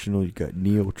traditional, you got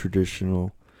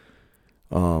neo-traditional,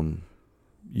 you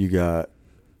got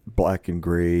black and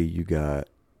gray, you got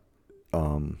I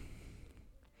don't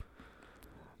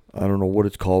know what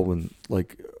it's called when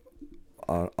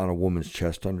on a woman's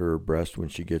chest under her breast when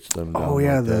she gets them down.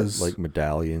 That,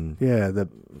 medallion. Yeah,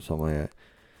 something like that.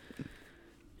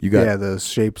 You got those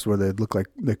shapes where they look like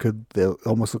they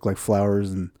almost look like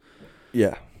flowers and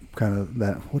kind of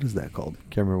that. What is that called?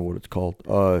 Can't remember what it's called.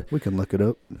 We can look it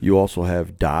up. You also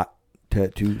have dot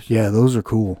tattoos. Yeah, those are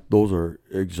cool. Those are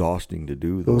exhausting to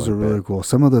do. Those are really cool.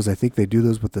 Some of those, I think they do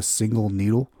those with a single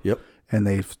needle. Yep. And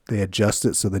they adjust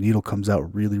it so the needle comes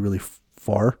out really, really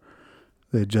far.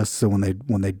 They adjust so when they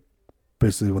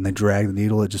drag the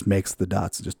needle, it just makes the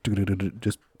dots. It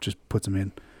just puts them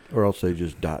in. Or else they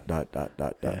just dot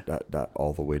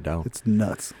all the way down. It's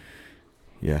nuts.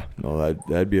 Yeah, no,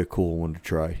 that'd be a cool one to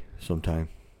try sometime.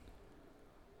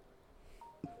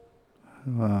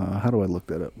 How do I look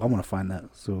that up? I want to find that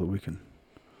so that we can.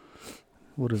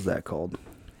 What is that called?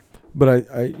 But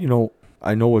I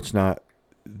know it's not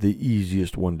the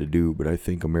easiest one to do, but I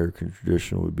think American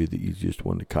traditional would be the easiest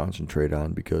one to concentrate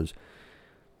on because,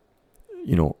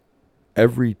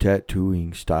 every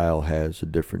tattooing style has a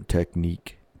different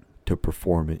technique to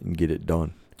perform it and get it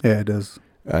done. Yeah, it does.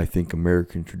 I think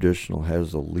American traditional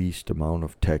has the least amount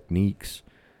of techniques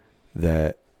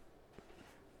that.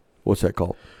 What's that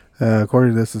called?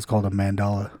 According to this, it's called a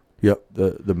mandala. Yep,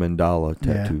 the mandala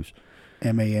tattoos.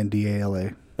 Yeah.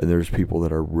 Mandala. And there's people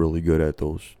that are really good at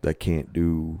those that can't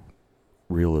do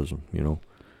realism, Jeez,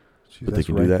 but they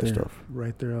can do that stuff.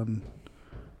 Right there on.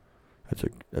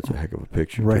 That's a heck of a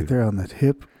picture. Right too. there on that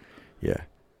hip. Yeah,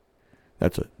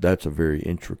 that's a very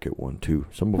intricate one too.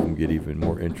 Some of them get even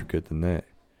more intricate than that.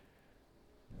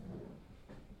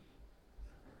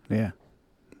 Yeah.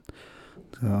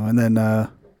 So and then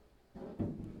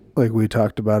like we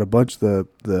talked about a bunch of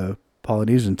the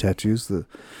Polynesian tattoos,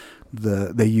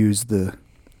 they use the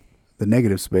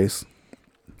negative space.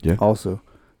 Yeah. Also.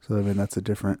 So I mean that's a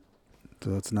different,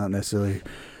 so it's not necessarily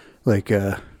like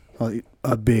a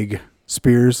big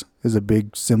spears is a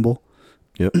big symbol.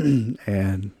 Yep.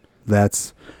 And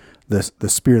that's the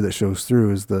spear that shows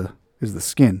through is the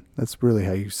skin. That's really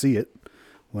how you see it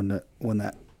when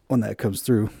that comes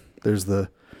through. There's the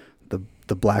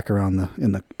black around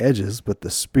in the edges, but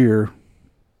the spear,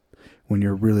 when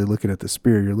you're really looking at the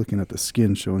spear, you're looking at the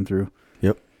skin showing through.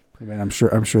 Yep. I mean, I'm sure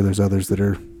there's others that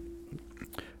are,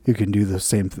 you can do the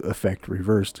same effect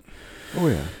reversed. Oh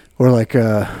yeah. Or like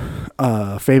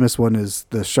a famous one is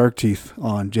the shark teeth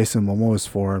on Jason Momoa's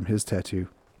forearm, his tattoo.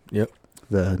 Yep.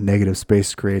 The negative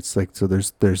space creates there's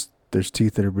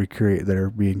teeth that are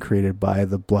being created by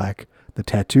the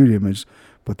tattooed image,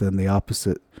 but then the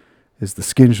opposite is the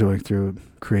skin showing through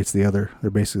creates the other.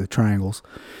 They're basically triangles.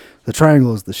 The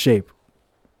triangle is the shape.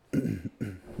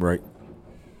 Right.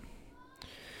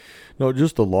 No,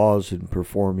 just the laws in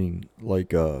performing,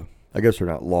 like, I guess they're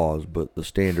not laws, but the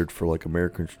standard for, like,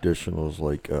 American traditional is,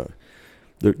 like,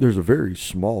 there's a very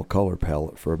small color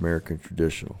palette for American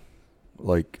traditional.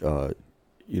 Like,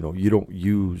 you don't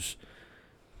use,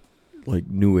 like,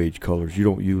 New Age colors. You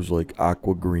don't use, like,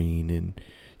 aqua green, and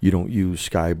you don't use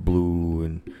sky blue,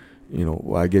 and,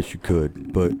 I guess you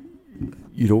could, but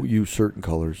you don't use certain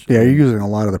colors. Yeah, you're using a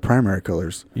lot of the primary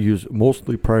colors. You use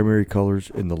mostly primary colors,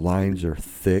 and the lines are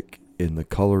thick, and the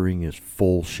coloring is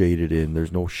full shaded in.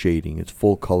 There's no shading. It's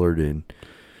full colored in.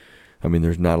 I mean,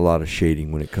 there's not a lot of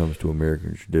shading when it comes to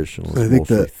American traditional. It's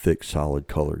mostly thick, solid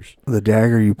colors. The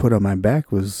dagger you put on my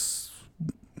back was,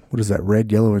 what is that,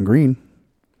 red, yellow, and green?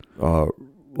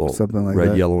 Something like red,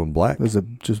 that. Yellow, and black. Was it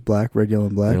just black, red, yellow,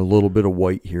 and black? And a little bit of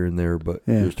white here and there, but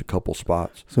just a couple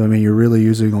spots. So, I mean, you're really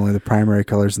using only the primary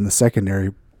colors and the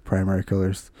secondary primary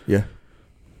colors. Yeah.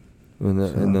 And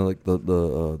then like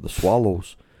the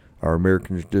swallows are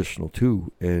American traditional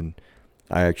too, and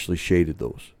I actually shaded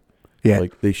those. Yeah.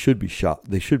 Like they should be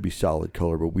solid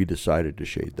color, but we decided to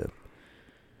shade them.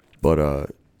 But I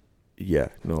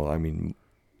mean,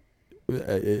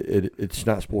 it's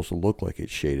not supposed to look like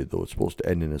it's shaded though. It's supposed to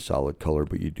end in a solid color,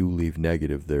 but you do leave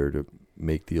negative there to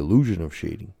make the illusion of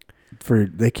shading.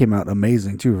 They came out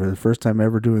amazing too. For the first time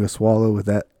ever doing a swallow with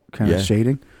that kind of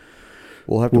shading.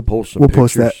 We'll have to post some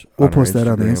pictures. We'll post that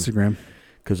on the Instagram.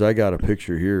 Because I got a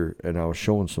picture here, and I was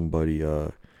showing somebody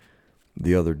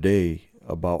the other day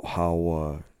about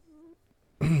how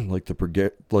like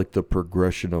the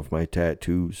progression of my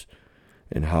tattoos,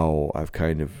 and how I've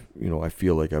kind of, I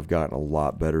feel like I've gotten a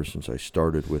lot better since I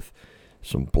started with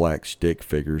some black stick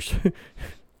figures.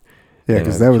 Yeah,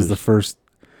 because that was the first.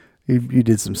 You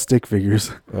did some stick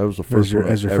figures. That was the first one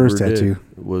as your first tattoo.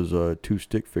 It was 2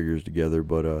 stick figures together,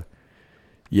 but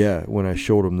yeah, when I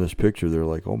showed them this picture, they're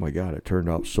like, "Oh my God, it turned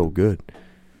out so good."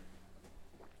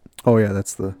 Oh yeah,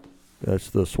 that's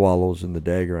the swallows and the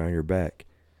dagger on your back.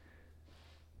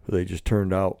 They just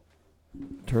turned out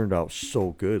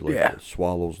so good. Like the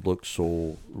swallows look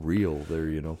so real there,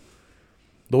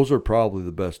 Those are probably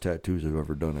the best tattoos I've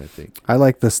ever done, I think. I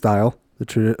like the style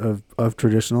of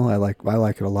traditional. I like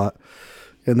it a lot.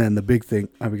 And then the big thing,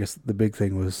 I guess the big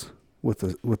thing was with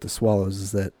the swallows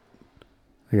is that,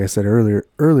 like I said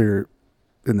earlier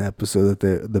in the episode,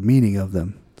 that the meaning of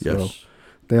them. So yes.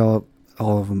 They all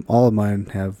of mine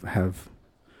have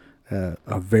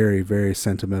a very, very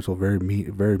sentimental, very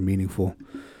meaningful,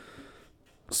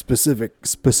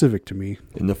 specific to me.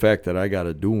 And the fact that I got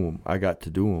to do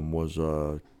them was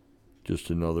just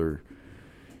another,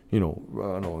 I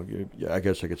don't know, I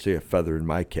guess I could say a feather in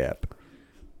my cap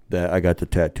that I got to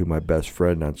tattoo my best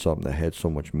friend on something that had so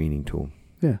much meaning to him.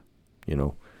 Yeah.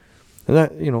 And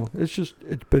that,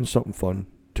 it's been something fun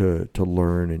to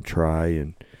learn and try,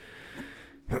 and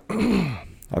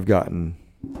I've gotten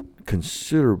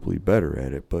considerably better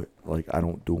at it, but like I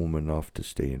don't do them enough to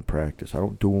stay in practice. I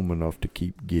don't do them enough to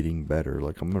keep getting better.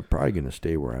 Like I'm probably going to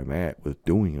stay where I'm at with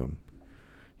doing them.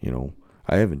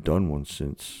 I haven't done one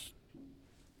since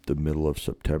the middle of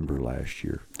September last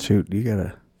year. Shoot, you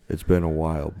gotta. It's been a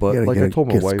while, but Like I told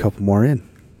my wife, a couple more in.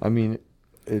 I mean,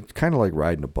 it's kind of like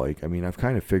riding a bike. I mean, I've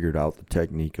kind of figured out the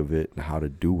technique of it and how to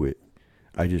do it.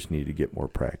 I just need to get more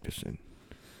practice in.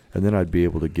 And then I'd be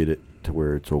able to get it to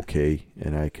where it's okay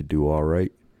and I could do all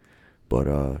right. But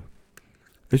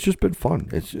it's just been fun.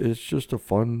 It's just a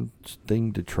fun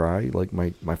thing to try. Like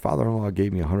my father-in-law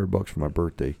gave me $100 for my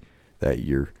birthday that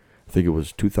year. I think it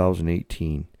was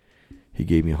 2018. He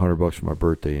gave me $100 for my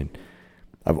birthday, and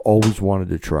I've always wanted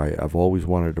to try it. I've always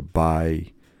wanted to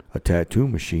buy a tattoo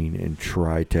machine and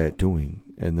try tattooing.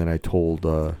 And then I told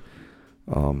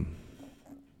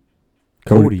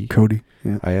Cody.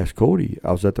 Yeah. I asked Cody.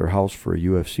 I was at their house for a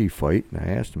UFC fight, and I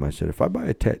asked him. I said, "If I buy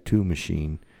a tattoo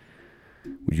machine,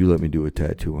 would you let me do a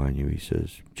tattoo on you?" He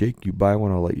says, "Jake, you buy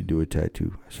one, I'll let you do a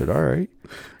tattoo." I said, "All right."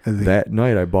 That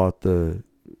night, I bought the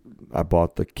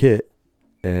kit,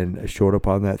 and I showed up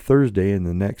on that Thursday. And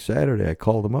the next Saturday, I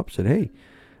called him up, and said, "Hey,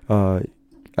 I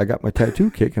got my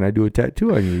tattoo kit. Can I do a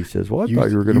tattoo on you?" He says, "Well, I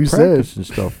thought you were going to practice and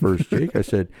stuff first, Jake." I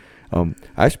said,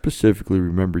 "I specifically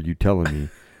remember you telling me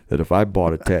that if I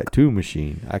bought a tattoo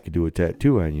machine, I could do a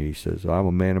tattoo on you." He says, "I'm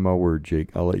a man of my word, Jake.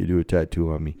 I'll let you do a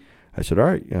tattoo on me." I said, "All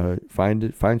right,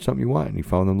 find something you want." And he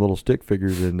found them little stick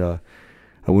figures, and I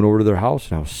went over to their house,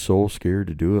 and I was so scared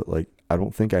to do it. Like, I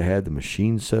don't think I had the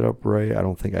machine set up right. I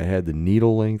don't think I had the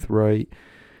needle length right.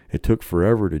 It took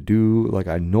forever to do. Like,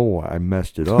 I know I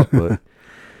messed it up, but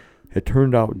it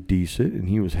turned out decent, and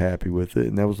he was happy with it.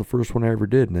 And that was the first one I ever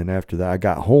did. And then after that, I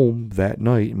got home that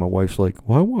night, and my wife's like,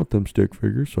 "Well, I want them stick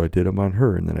figures." So I did them on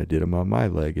her, and then I did them on my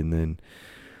leg. And then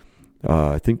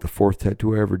I think the fourth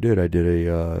tattoo I ever did, I did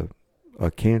a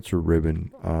cancer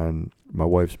ribbon on my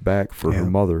wife's back for her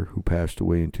mother, who passed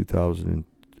away in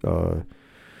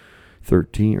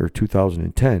 2013 or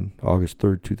 2010, August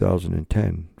 3rd,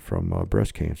 2010, from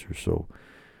breast cancer. So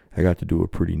I got to do a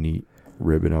pretty neat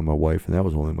ribbon on my wife, and that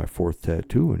was only my fourth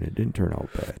tattoo, and it didn't turn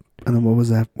out bad. And then what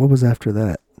was after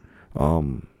that?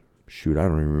 Shoot, I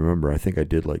don't even remember. I think I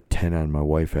did like 10 on my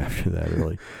wife after that. Or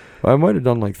like, I might have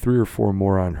done like 3 or 4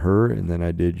 more on her, and then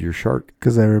I did your shark.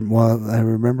 Because I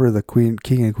remember the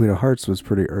King and Queen of Hearts was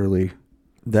pretty early.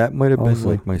 That might have been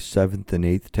like my 7th and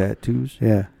 8th tattoos.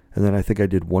 Yeah. And then I think I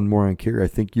did one more on Carrie. I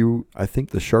think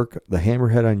the shark, the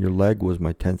hammerhead on your leg was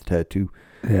my 10th tattoo.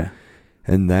 Yeah.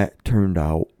 And that turned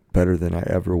out better than I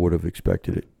ever would have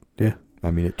expected it. Yeah.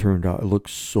 I mean, it looked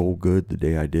so good the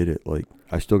day I did it. Like,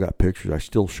 I still got pictures. I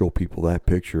still show people that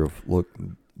picture of, look,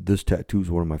 this tattoo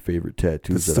is one of my favorite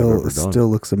tattoos that I've ever done. It still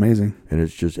looks amazing. And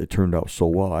it turned out so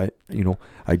well. I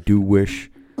do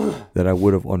wish that I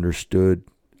would have understood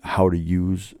how to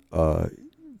use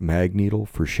mag needle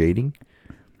for shading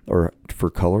or for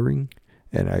coloring.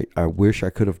 And I wish I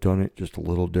could have done it just a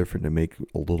little different to make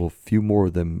few more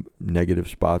of them negative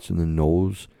spots in the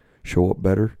nose show up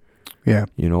better. Yeah.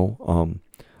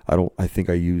 I think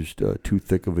I used too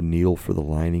thick of a needle for the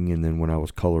lining, and then when I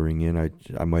was coloring in, I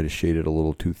might have shaded a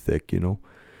little too thick,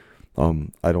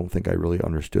 I don't think I really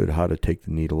understood how to take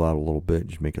the needle out a little bit and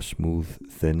just make a smooth,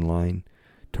 thin line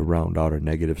to round out a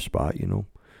negative spot,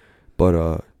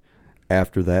 But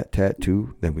after that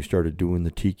tattoo, then we started doing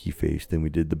the tiki face, then we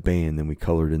did the band, then we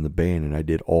colored in the band, and I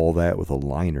did all that with a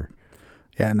liner.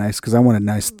 Yeah, nice, because I want a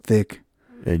nice thick.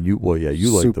 And you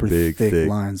like the big thick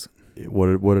lines.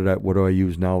 What do I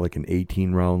use now? Like an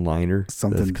 18 round liner.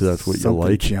 Something because that's what you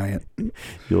like. Giant.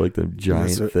 You like the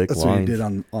giant thick that's lines.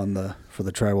 That's what you did for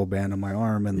the tribal band on my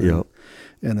arm, and then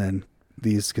and then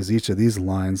these, because each of these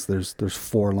lines, there's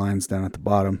 4 lines down at the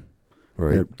bottom,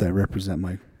 right, that represent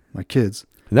my kids.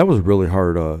 And that was really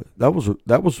hard.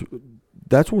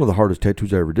 That's one of the hardest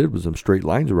tattoos I ever did, was them straight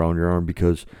lines around your arm,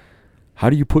 because how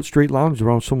do you put straight lines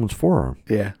around someone's forearm?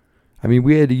 Yeah. I mean,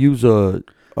 we had to use a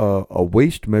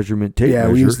waist measurement tape measure.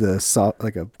 Yeah, we used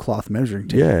like a cloth measuring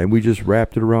tape. Yeah, and we just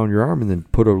wrapped it around your arm and then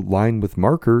put a line with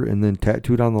marker and then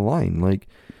tattooed on the line. Like,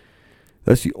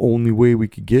 that's the only way we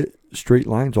could get straight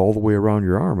lines all the way around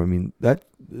your arm. I mean, that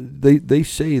they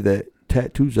say that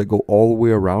tattoos that go all the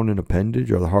way around an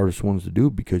appendage are the hardest ones to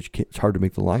do, because it's hard to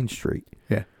make the line straight.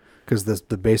 Yeah, because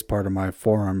the base part of my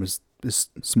forearm is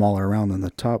smaller around than the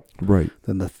top, right,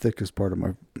 than the thickest part of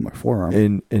my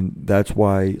forearm. And that's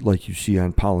why, like you see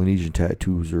on Polynesian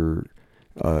tattoos or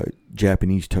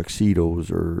Japanese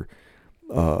tuxedos or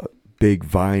big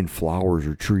vine flowers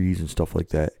or trees and stuff like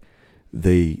that,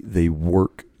 they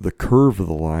work the curve of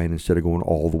the line instead of going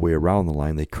all the way around the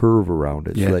line. They curve around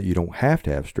it so that you don't have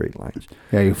to have straight lines.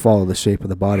 Yeah, you follow the shape of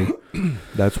the body.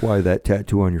 That's why that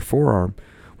tattoo on your forearm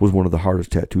was one of the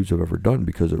hardest tattoos I've ever done,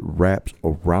 because it wraps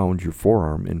around your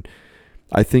forearm. And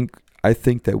I think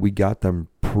that we got them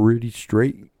pretty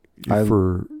straight.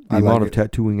 for the amount of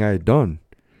tattooing I had done.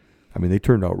 I mean, they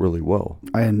turned out really well.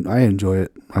 I enjoy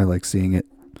it. I like seeing it.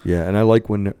 Yeah, and I like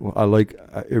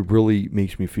it really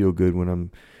makes me feel good when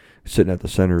I'm sitting at the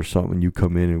center or something, and you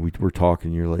come in and we're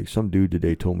talking, you're like, some dude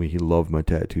today told me he loved my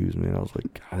tattoos, man. I was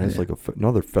like, God, that's like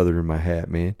another feather in my hat,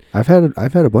 man. I've had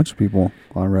a bunch of people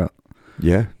on route.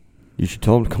 Yeah. You should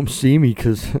tell them to come see me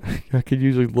because I could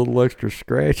use a little extra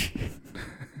scratch.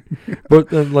 But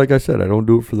then, like I said, I don't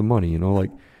do it for the money, you know. Like,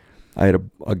 I had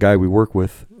a guy we work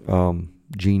with,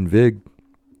 Gene Vig,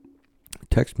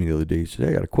 text me the other day. He said,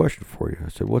 hey, I got a question for you. I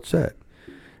said, what's that?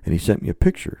 And he sent me a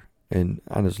picture. And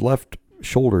on his left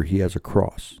shoulder, he has a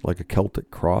cross, like a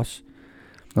Celtic cross.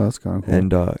 Oh, that's kind of cool.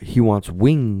 And he wants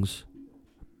wings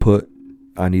put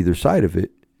on either side of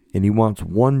it. And he wants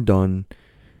one done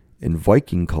in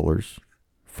Viking colors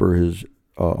for his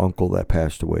uncle that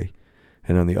passed away.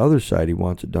 And on the other side, he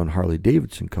wants it done Harley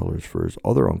Davidson colors for his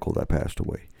other uncle that passed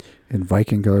away. In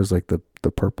Viking colors, like the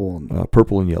purple and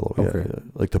purple and yellow. Okay. Yeah,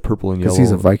 like the purple and yellow. Because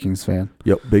he's a Vikings fan.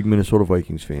 Yep, big Minnesota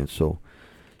Vikings fan. So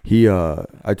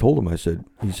I told him,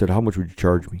 he said, how much would you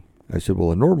charge me? I said,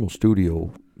 well, a normal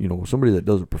studio, you know, somebody that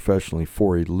does it professionally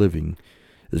for a living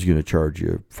is going to charge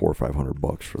you $400 or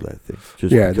 $500 for that thing.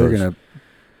 They're going to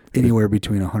anywhere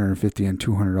between $150 and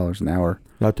 $200 an hour.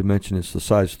 Not to mention it's the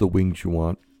size of the wings you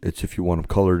want. It's if you want them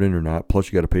colored in or not. Plus,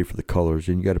 you got to pay for the colors,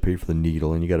 and you got to pay for the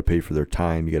needle, and you got to pay for their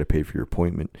time. You got to pay for your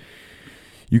appointment.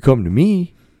 You come to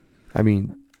me, I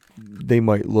mean, they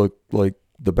might look like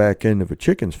the back end of a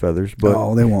chicken's feathers,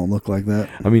 but they won't look like that.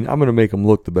 I mean, I'm going to make them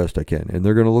look the best I can, and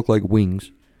they're going to look like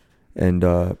wings. And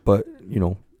but you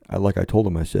know, like I told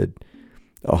them, I said,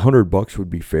 $100 would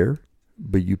be fair,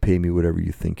 but you pay me whatever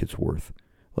you think it's worth.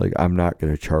 Like, I'm not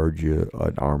going to charge you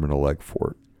an arm and a leg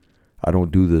for it. I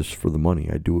don't do this for the money.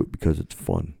 I do it because it's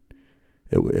fun.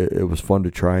 It was fun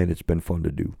to try, and it's been fun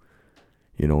to do.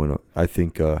 You know, and I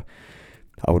think I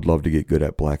would love to get good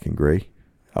at black and gray.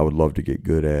 I would love to get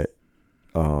good at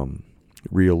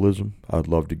realism. I would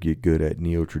love to get good at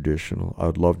neo-traditional. I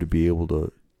would love to be able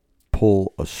to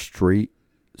pull a straight,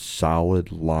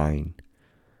 solid line.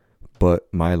 But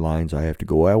my lines, I have to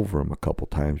go over them a couple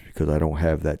times because I don't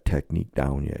have that technique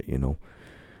down yet, you know.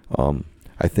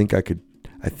 I think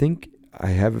I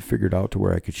have it figured out to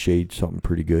where I could shade something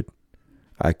pretty good.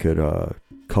 I could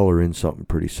color in something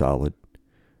pretty solid.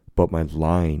 But my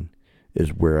line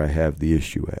is where I have the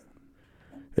issue at.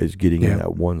 Is getting in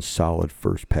that one solid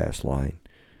first pass line.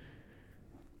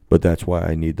 But that's why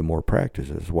I need the more practice.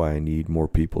 That's why I need more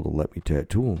people to let me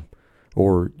tattoo them.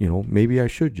 Or, you know, maybe I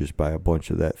should just buy a bunch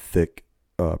of that thick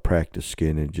practice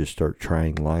skin and just start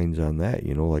trying lines on that.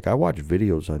 You know, like I watch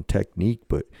videos on technique,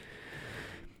 but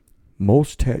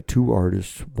most tattoo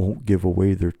artists won't give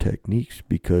away their techniques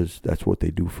because that's what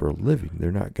they do for a living.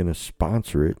 They're not going to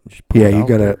sponsor it. And just put it out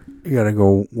there. You gotta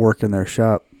go work in their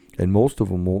shop. And most of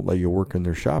them won't let you work in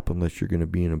their shop unless you're going to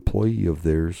be an employee of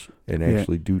theirs and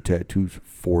actually do tattoos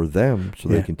for them so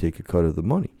they can take a cut of the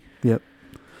money. Yep.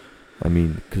 I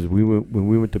mean, because when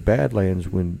we went to Badlands,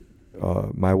 when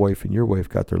my wife and your wife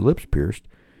got their lips pierced,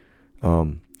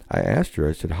 I asked her,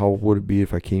 I said, how would it be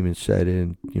if I came and sat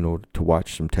in, you know, to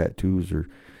watch some tattoos? Or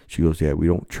she goes, yeah, we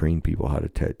don't train people how to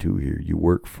tattoo here. You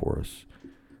work for us.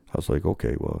 I was like,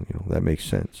 okay, well, you know, that makes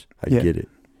sense. I get it.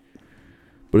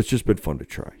 But it's just been fun to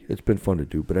try. It's been fun to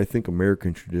do. But I think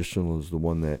American Traditional is the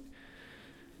one that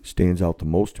stands out the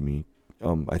most to me.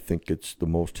 I think it's the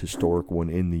most historic one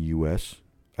in the U.S.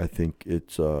 I think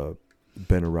it's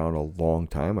been around a long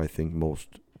time. I think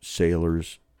most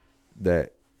sailors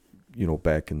that, you know,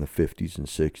 back in the 50s and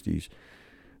 60s,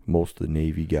 most of the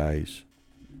Navy guys,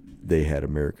 they had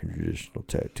American Traditional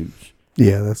tattoos.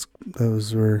 Yeah, that's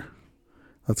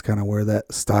kind of where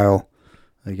that style,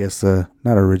 I guess, not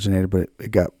originated, but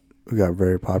it got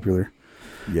very popular.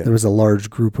 Yeah. There was a large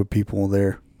group of people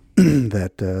there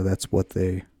that that's what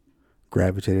they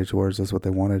gravitated towards. That's what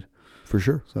they wanted. For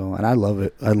sure. So, and I love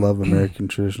it. I love American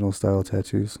Traditional style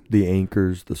tattoos. The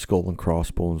anchors, the skull and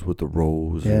crossbones with the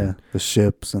rose. Yeah, and the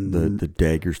ships and the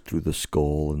daggers through the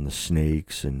skull and the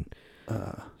snakes and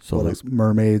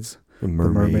mermaids.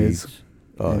 Mermaids.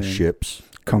 Ships.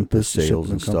 Compass. Sails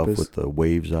and stuff with the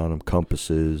waves on them.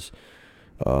 Compasses.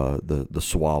 The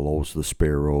swallows, the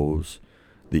sparrows,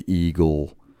 the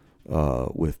eagle,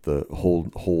 with the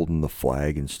holding the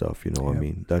flag and stuff. You know, I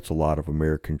mean, that's a lot of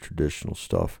American Traditional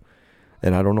stuff.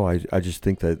 And I don't know, I just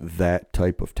think that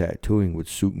type of tattooing would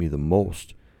suit me the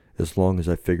most as long as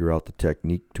I figure out the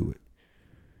technique to it.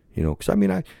 You know, because, I mean,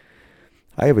 I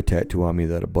have a tattoo on me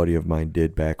that a buddy of mine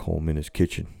did back home in his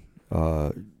kitchen.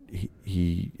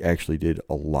 He actually did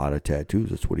a lot of tattoos.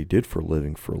 That's what he did for a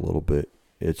living for a little bit.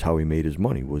 it's how he made his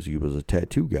money. He was a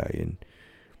tattoo guy and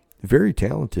very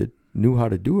talented, knew how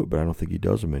to do it, but I don't think he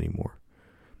does them anymore.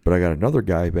 But I got another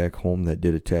guy back home that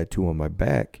did a tattoo on my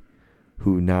back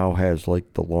who now has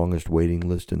like the longest waiting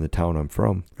list in the town I'm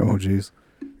from. Oh, geez.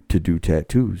 To do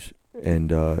tattoos. And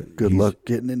good luck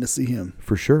getting in to see him.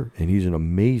 For sure. And he's an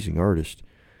amazing artist.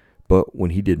 But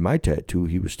when he did my tattoo,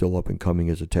 he was still up and coming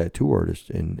as a tattoo artist.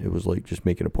 And it was like just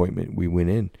make an appointment. We went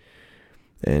in.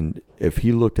 And if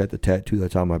he looked at the tattoo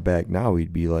that's on my back now,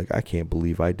 he'd be like, I can't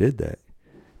believe I did that.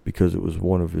 Because it was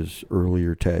one of his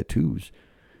earlier tattoos.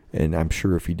 And I'm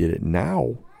sure if he did it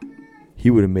now, he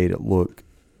would have made it look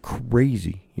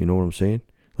crazy. You know what I'm saying?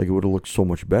 Like it would have looked so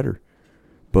much better.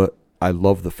 But I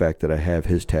love the fact that I have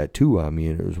his tattoo on me,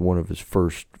 and it was one of his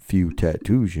first few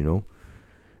tattoos, you know.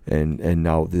 And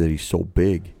now that he's so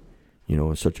big, you know,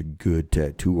 and such a good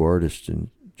tattoo artist and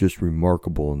just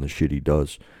remarkable in the shit he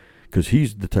does. Because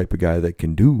he's the type of guy that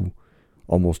can do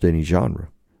almost any genre.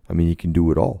 I mean, he can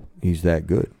do it all. He's that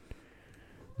good.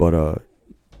 But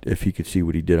if he could see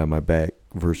what he did on my back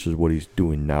versus what he's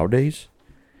doing nowadays,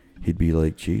 he'd be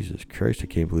like, Jesus Christ, I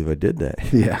can't believe I did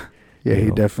that. Yeah. Yeah,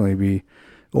 he'd definitely be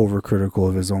overcritical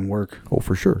of his own work. Oh,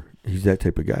 for sure. He's that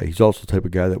type of guy. He's also the type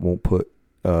of guy that won't put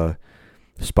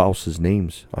spouses'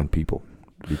 names on people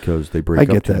because they break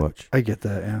up too much. I get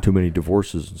that, yeah. Too many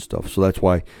divorces and stuff. So that's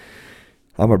why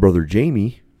on my brother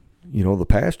Jamie, you know, the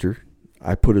pastor,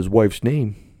 I put his wife's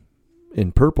name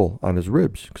in purple on his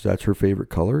ribs because that's her favorite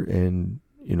color. And,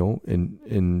 you know,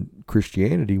 in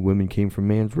Christianity, women came from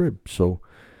man's rib. So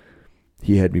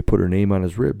he had me put her name on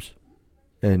his ribs.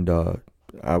 And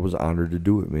I was honored to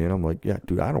do it, man. I'm like, yeah,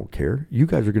 dude, I don't care. You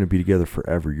guys are going to be together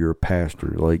forever. You're a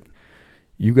pastor. Like,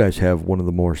 you guys have one of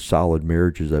the more solid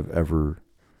marriages I've ever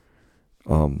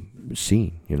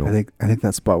seen, you know. I think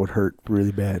that spot would hurt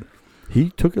really bad. He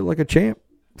took it like a champ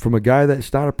from a guy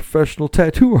that's not a professional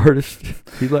tattoo artist.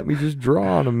 He let me just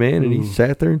draw on him, man, and he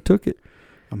sat there and took it.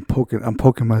 I'm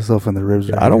poking myself in the ribs.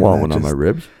 Yeah, I don't want one on my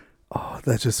ribs. Oh,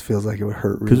 that just feels like it would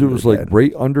hurt really because it was like bad.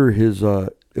 Right under his.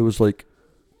 It was like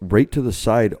right to the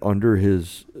side under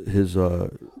his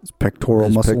pectoral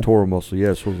muscle. Pectoral muscle,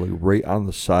 yeah. So it was like right on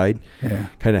the side, yeah,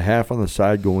 kind of half on the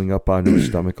side, going up onto his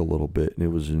stomach a little bit, and it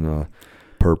was in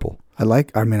purple. I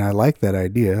like that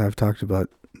idea. I've talked about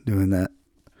doing that,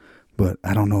 but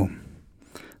I don't know.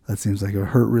 That seems like it would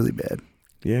hurt really bad.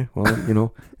 Yeah, well, you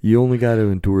know, you only got to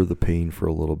endure the pain for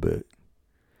a little bit.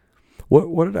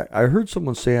 What did I heard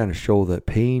someone say on a show that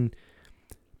pain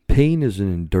is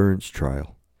an endurance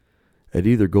trial. It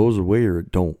either goes away or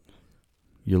it don't.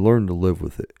 You learn to live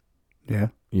with it. Yeah.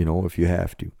 You know, if you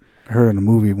have to. I heard in a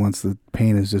movie once that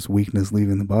pain is just weakness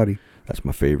leaving the body. That's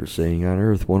my favorite saying on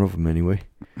earth, one of them anyway.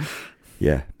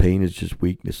 Yeah, pain is just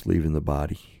weakness leaving the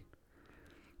body.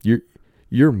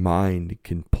 Your mind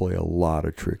can play a lot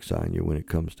of tricks on you when it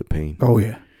comes to pain. Oh,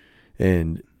 yeah.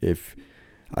 And if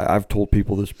I've told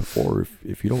people this before,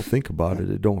 if you don't think about it,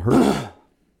 it don't hurt.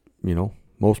 You know,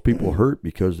 most people hurt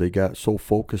because they got so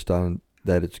focused on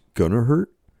that it's gonna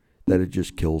hurt that it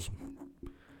just kills them.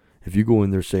 If you go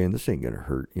in there saying this ain't gonna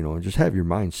hurt, you know, and just have your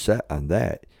mind set on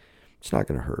that, it's not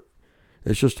gonna hurt.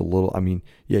 It's just a little. I mean,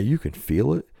 yeah, you can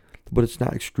feel it, but it's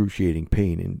not excruciating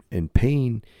pain, and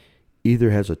pain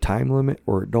either has a time limit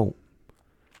or it don't.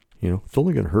 You know, it's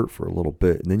only going to hurt for a little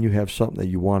bit. And then you have something that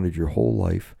you wanted your whole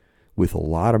life with a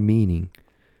lot of meaning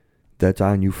that's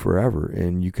on you forever.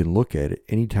 And you can look at it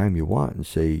anytime you want and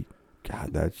say,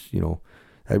 God, that's, you know,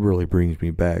 that really brings me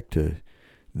back to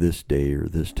this day or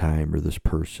this time or this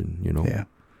person, you know. Yeah.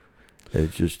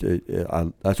 It's just,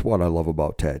 that's what I love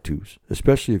about tattoos,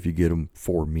 especially if you get them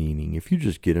for meaning. If you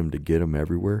just get them to get them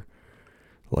everywhere,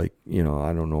 like, you know,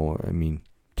 I don't know. I mean,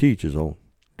 to each his own.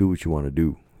 Do what you want to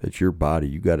do. It's your body.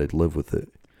 You got to live with it.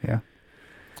 Yeah.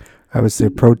 I would say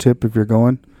pro tip if you're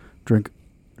going, drink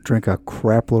a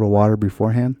crap load of water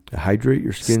beforehand. Hydrate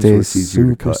your skin so it's easier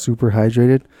to cut. Super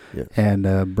hydrated. Yes.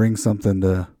 And bring something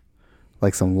to,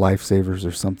 like some lifesavers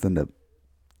or something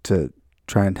to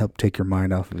try and help take your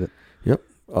mind off of it. Yep.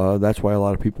 That's why a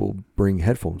lot of people bring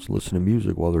headphones, listen to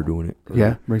music while they're doing it.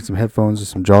 Yeah. Bring some headphones or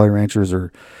some Jolly Ranchers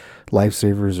or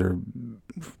lifesavers or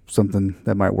something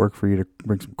that might work for you, to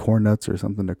bring some corn nuts or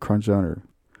something to crunch on, or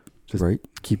just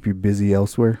keep you busy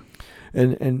elsewhere.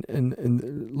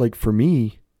 And like for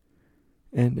me,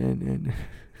 and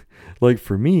like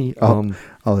for me,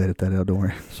 I'll edit that out, don't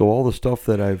worry. So all the stuff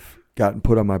that I've gotten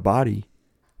put on my body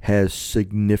has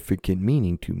significant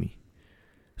meaning to me.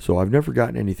 So I've never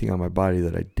gotten anything on my body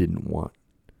that I didn't want.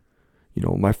 You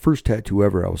know, my first tattoo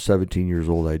ever, I was 17 years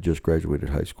old. I had just graduated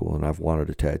high school, and I've wanted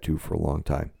a tattoo for a long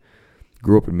time.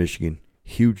 Grew up in Michigan,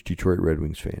 huge Detroit Red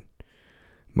Wings fan.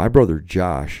 My brother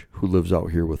Josh, who lives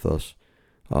out here with us,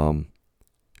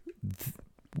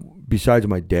 besides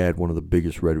my dad, one of the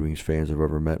biggest Red Wings fans I've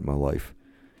ever met in my life.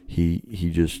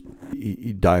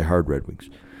 He die hard Red Wings.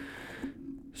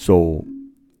 So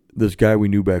this guy we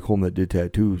knew back home that did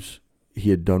tattoos, he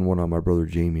had done one on my brother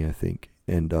Jamie, I think,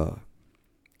 and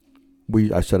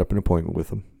I set up an appointment with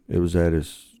him. It was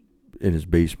in his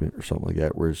basement or something like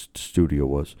that, where his studio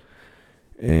was,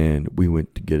 and we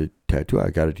went to get a tattoo. I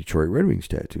got a Detroit Red Wings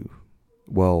tattoo.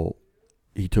 Well,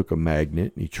 he took a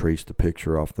magnet and he traced the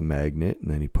picture off the magnet,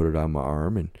 and then he put it on my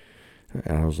arm, and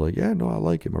I was like, yeah, no, I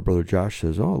like it. My brother Josh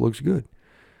says, oh, it looks good.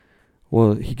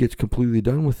 Well, he gets completely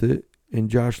done with it, and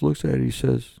Josh looks at it, he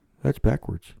says, that's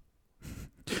backwards.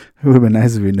 It would have been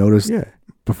nice if you noticed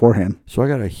beforehand. So I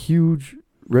got a huge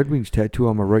Red Wings tattoo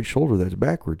on my right shoulder that's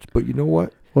backwards. But you know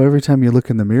what? Well, every time you look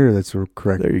in the mirror, that's the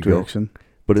correct direction. Go.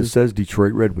 But it says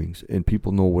Detroit Red Wings, and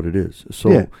people know what it is.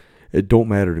 So it don't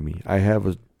matter to me. I have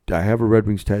a Red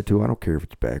Wings tattoo. I don't care if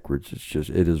it's backwards. It's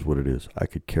just, it is what it is. I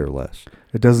could care less.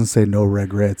 It doesn't say no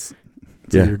regrets.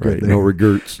 So you're good, right. No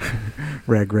regrets.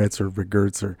 Regrets or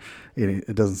regrets or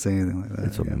it doesn't say anything like that.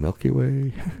 It's a Milky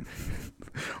Way.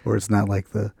 Or it's not like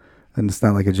it's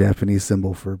not like a Japanese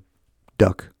symbol for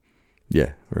duck.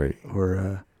 Yeah, right.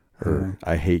 Or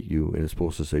I hate you, and it's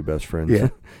supposed to say best friends. Yeah.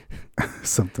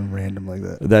 Something random like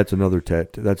that. That's another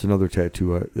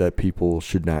tattoo that people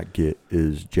should not get,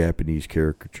 is Japanese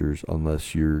caricatures,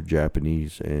 unless you're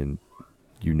Japanese and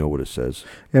you know what it says.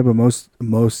 Yeah, but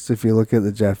most if you look at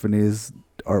the Japanese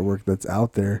artwork that's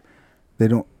out there, they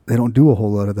don't do a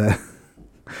whole lot of that.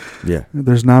 Yeah.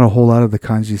 There's not a whole lot of the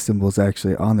kanji symbols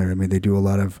actually on there. I mean, they do a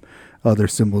lot of other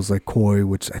symbols like koi,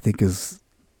 which I think is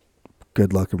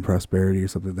good luck and prosperity or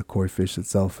something, the koi fish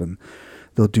itself, and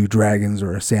they'll do dragons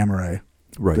or a samurai.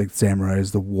 Right. Like samurai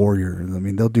is the warrior. I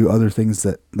mean, they'll do other things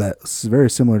that's very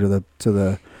similar to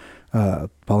the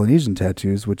Polynesian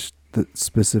tattoos, which the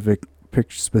specific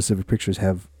pictures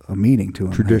have a meaning to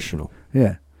them. Traditional.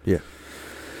 Yeah. Yeah.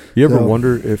 You ever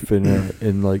wonder if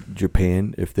in like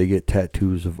Japan, if they get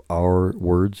tattoos of our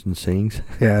words and sayings?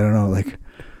 Yeah, I don't know. Like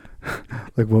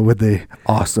what would they?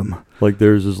 Awesome. Like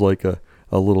theirs is like a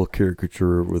little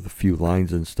caricature with a few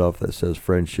lines and stuff that says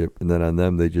friendship, and then on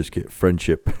them they just get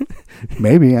friendship.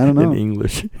 Maybe, I don't know. In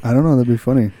English. I don't know. That'd be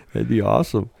funny. That'd be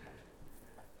awesome.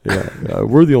 Yeah,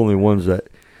 we're the only ones that,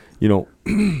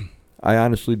 I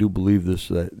honestly do believe this,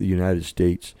 that the United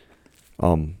States,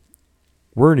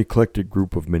 we're an eclectic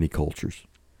group of many cultures.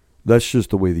 That's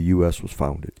just the way the U.S. was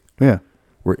founded. Yeah.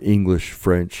 We're English,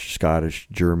 French, Scottish,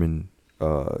 German,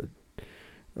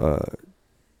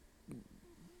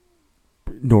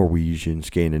 Norwegian,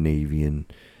 Scandinavian,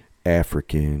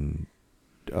 African,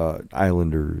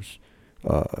 Islanders,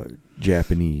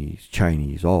 Japanese,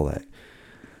 Chinese, all that.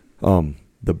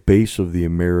 The base of the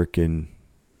American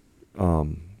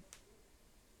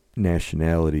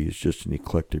nationality is just an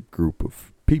eclectic group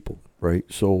of people, right?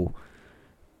 So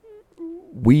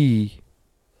we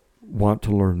want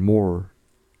to learn more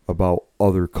about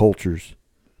other cultures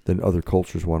than other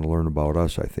cultures want to learn about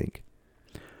us, I think.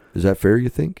 Is that fair, you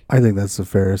think? I think that's a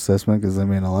fair assessment, because, I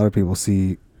mean, a lot of people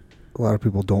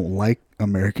don't like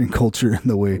American culture in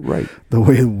the way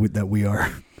that we are.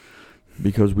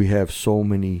 Because we have so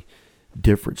many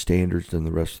different standards than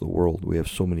the rest of the world. We have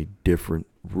so many different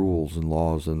rules and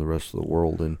laws than the rest of the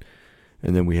world, and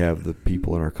then we have the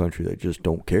people in our country that just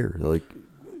don't care. Like,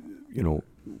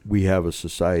 we have a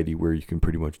society where you can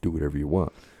pretty much do whatever you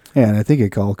want. Yeah, and I think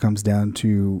it all comes down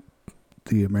to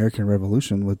the American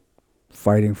Revolution with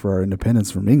fighting for our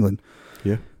independence from England.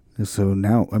 Yeah. And so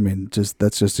now, I mean,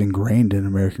 that's just ingrained in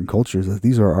American culture, that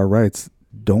these are our rights.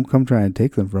 Don't come try and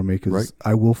take them from me, because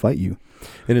I will fight you.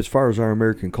 And as far as our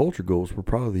American culture goes, we're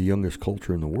probably the youngest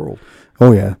culture in the world.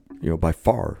 Oh, yeah. By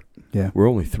far. Yeah. We're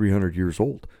only 300 years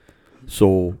old.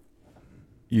 So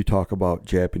you talk about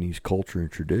Japanese culture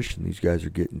and tradition. These guys are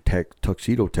getting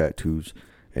tuxedo tattoos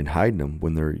and hiding them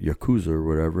when they're Yakuza or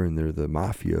whatever, and they're the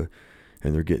mafia,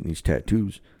 and they're getting these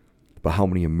tattoos. But how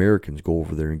many Americans go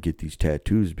over there and get these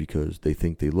tattoos because they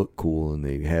think they look cool and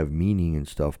they have meaning and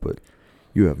stuff, but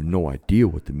you have no idea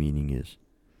what the meaning is.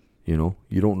 You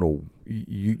don't know.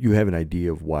 You have an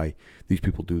idea of why these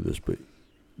people do this, but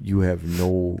you have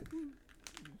no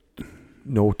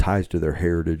ties to their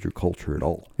heritage or culture at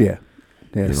all. Yeah.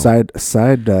 Yeah. Side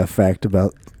fact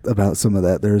about some of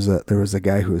that. There was a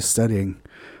guy who was studying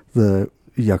the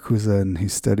Yakuza, and he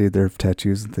studied their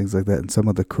tattoos and things like that. And some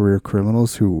of the career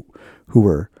criminals who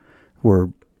lived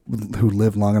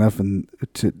long enough and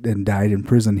died in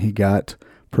prison, he got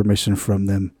permission from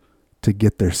them to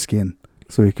get their skin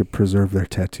so he could preserve their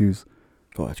tattoos.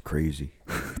 Oh, that's crazy.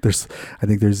 I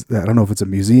don't know if it's a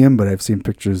museum, but I've seen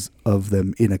pictures of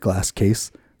them in a glass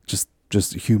case,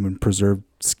 just human preserved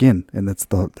skin, and that's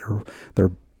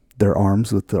their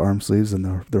arms with the arm sleeves and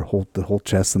the whole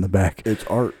chest and the back. It's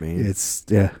art, man.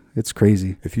 It's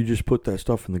crazy. If you just put that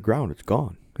stuff in the ground, it's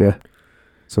gone. Yeah.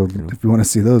 So if you want to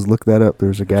see those, look that up.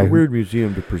 There's a guy. It's a weird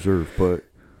museum to preserve, but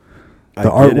the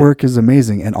artwork is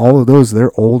amazing, and all of those,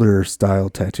 they're older style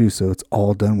tattoos, so it's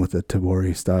all done with the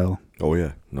Tabori style. Oh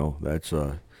yeah, no, that's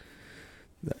you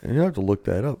have to look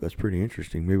that up. That's pretty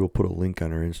interesting. Maybe we'll put a link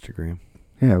on our Instagram.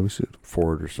 Yeah, we should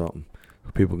for it or something.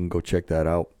 People can go check that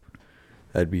out.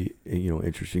 That'd be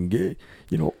interesting. That's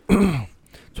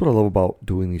what I love about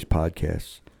doing these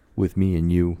podcasts with me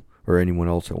and you or anyone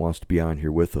else that wants to be on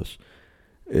here with us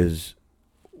is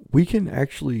we can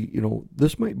actually,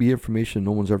 this might be information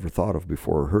no one's ever thought of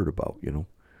before or heard about,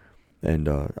 And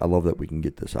I love that we can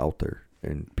get this out there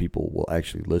and people will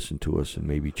actually listen to us and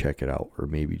maybe check it out or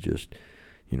maybe just,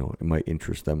 it might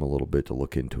interest them a little bit to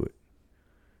look into it.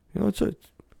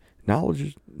 Knowledge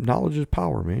is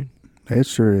power, man. It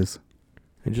sure is.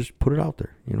 And just put it out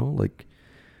there, like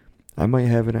I might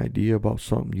have an idea about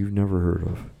something you've never heard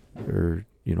of or,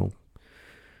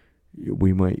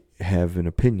 we might have an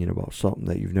opinion about something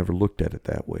that you've never looked at it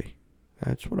that way.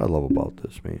 That's what I love about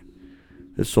this, man.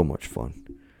 It's so much fun.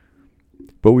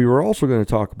 But we were also going to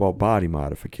talk about body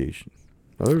modification.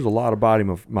 Now, there's a lot of body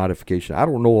modification. I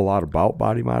don't know a lot about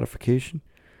body modification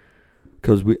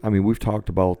because we've talked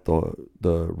about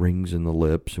the rings in the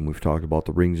lips and we've talked about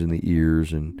the rings in the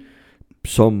ears and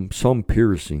some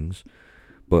piercings.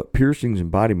 But piercings and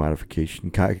body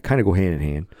modification kind of go hand in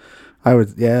hand. I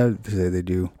would say they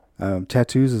do.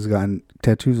 Tattoos has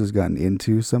gotten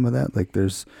into some of that. Like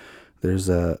there's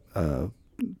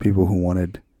people who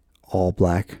wanted all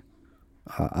black,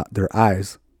 their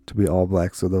eyes to be all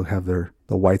black, so they'll have the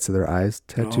whites of their eyes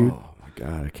tattooed. Oh my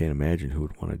God, I can't imagine who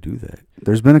would want to do that.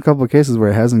 There's been a couple of cases where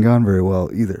it hasn't gone very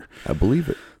well either. I believe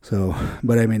it. So,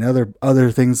 but I mean,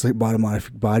 other things like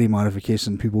body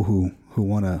modification, people who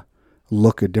want to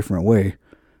look a different way,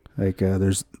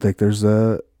 there's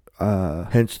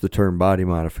hence the term body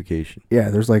modification. Yeah,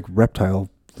 there's like reptile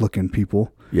looking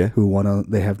people. Yeah.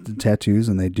 They have the tattoos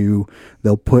and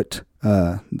they'll put,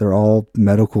 they're all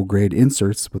medical grade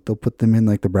inserts, but they'll put them in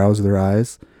like the brows of their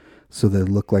eyes so they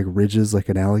look like ridges like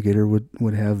an alligator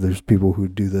would have. There's people who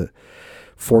do the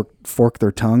fork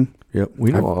their tongue. Yep.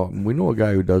 We know a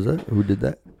guy who does that, who did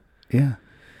that. Yeah.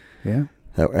 Yeah.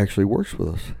 That actually works with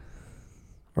us.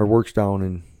 Or works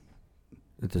down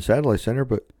at the satellite center,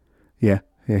 but yeah,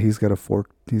 he's got a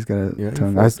fork. He's got a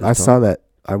tongue. I saw that.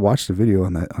 I watched a video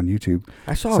on that on YouTube.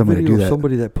 I saw a video of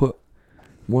somebody that put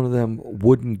one of them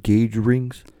wooden gauge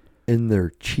rings in their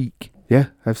cheek. Yeah,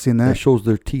 I've seen that. That shows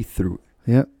their teeth through it.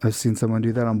 Yeah, I've seen someone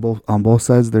do that on both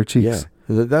sides of their cheeks.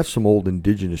 Yeah, that's some old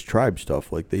indigenous tribe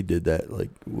stuff. Like they did that, like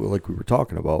we were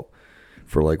talking about,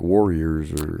 for like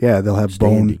warriors or they'll have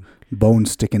bone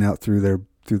sticking out through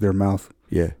their mouth.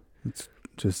 Yeah,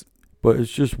 but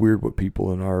it's just weird what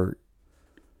people in our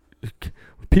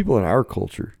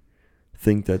culture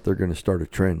think that they're going to start a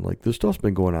trend. Like this stuff's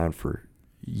been going on for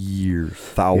years,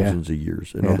 thousands of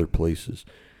years in other places.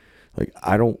 Like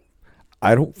I don't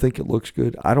think it looks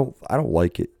good. I don't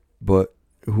like it. But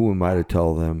who am I to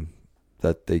tell them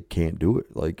that they can't do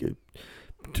it? Like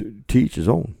to each his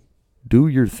own. Do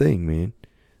your thing, man.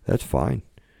 That's fine.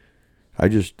 I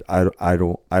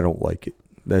don't like it.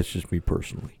 That's just me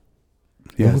personally.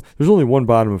 Yeah. There's only one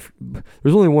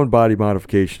body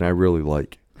modification I really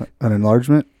like. An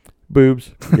enlargement?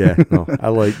 Boobs. Yeah, no, I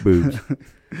like boobs.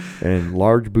 And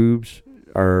large boobs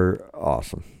are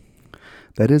awesome.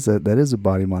 That is a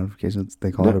body modification.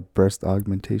 They call it a breast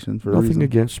augmentation for a reason. Nothing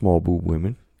against small boob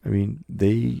women. I mean,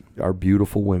 they are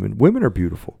beautiful women. Women are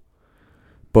beautiful.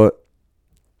 But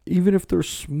even if they're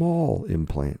small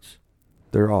implants,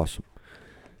 they're awesome.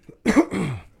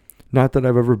 Not that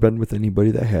I've ever been with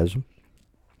anybody that has them.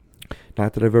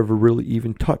 Not that I've ever really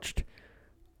even touched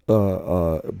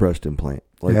a breast implant.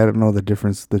 Like, I don't know the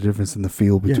difference in the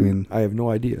feel between. I have no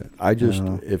idea. I just,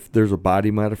 if there's a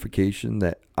body modification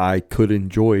that I could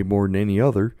enjoy more than any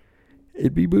other,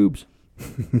 it'd be boobs.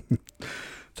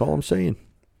 That's all I'm saying.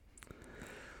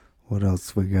 What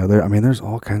else we got there? I mean, there's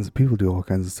all kinds of people do all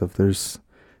kinds of stuff.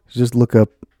 Just look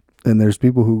up, and there's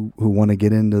people who want to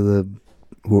get into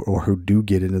who do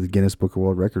get into the Guinness Book of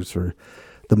World Records for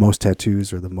the most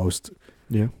tattoos or the most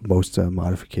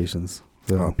modifications.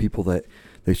 So, people that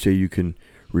they say you can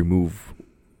remove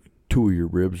 2 of your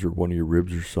ribs or 1 of your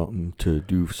ribs or something to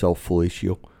do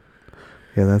self-fellatio.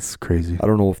 Yeah, that's crazy. I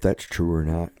don't know if that's true or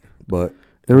not, but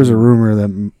there was a rumor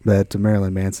that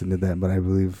Marilyn Manson did that, but I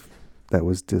believe that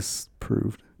was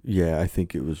disproved. Yeah, I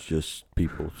think it was just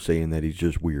people saying that he's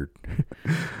just weird.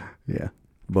 Yeah.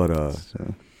 But,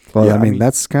 well, yeah, I mean,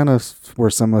 that's kind of where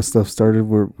some of the stuff started.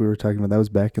 Where we were talking about that was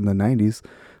back in the 90s.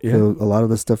 yeah. So a lot of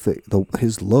the stuff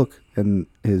his look and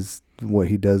what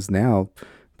he does now,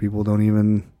 people don't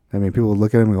even. I mean, people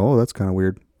look at him and go, "Oh, that's kind of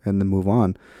weird," and then move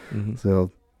on. Mm-hmm.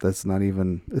 So that's not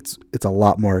even. It's a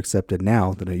lot more accepted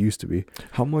now than it used to be.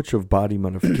 How much of body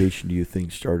modification do you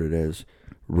think started as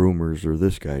rumors or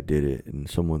this guy did it and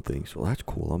someone thinks, well, that's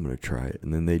cool, I'm going to try it,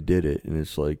 and then they did it and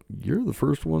it's like, you're the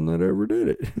first one that ever did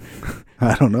it?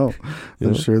 I don't know.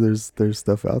 I'm sure there's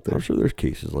stuff out there. I'm sure there's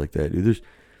cases like that, dude. There's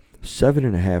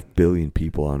 7.5 billion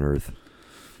people on Earth.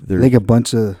 I think a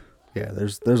bunch of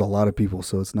there's a lot of people,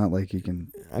 so it's not like you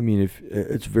can. I mean, if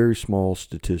it's a very small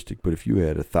statistic, but if you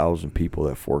had 1,000 people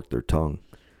that forked their tongue,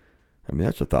 I mean,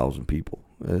 that's 1,000 people.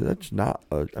 That's not,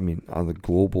 I mean, on the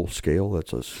global scale,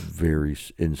 that's a very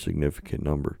insignificant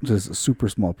number. Just a super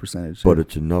small percentage. But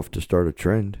it's enough to start a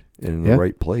trend and in the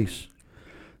right place.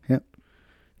 Yep.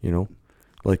 You know,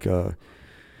 like, I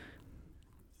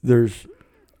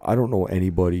don't know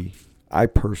anybody, I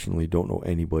personally don't know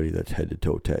anybody that's head to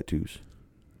toe tattoos.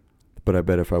 But I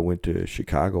bet if I went to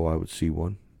Chicago, I would see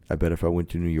one. I bet if I went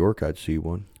to New York, I'd see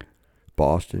one.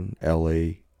 Boston,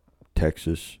 L.A.,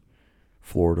 Texas,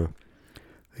 Florida.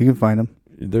 You can find them.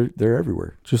 They're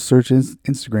everywhere. Just search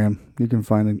Instagram. You can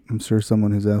find, I'm sure,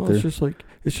 someone who's out there.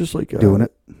 It's just like doing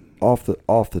it. Off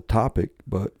the topic,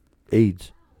 but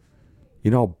AIDS.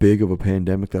 You know how big of a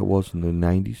pandemic that was in the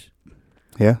 90s?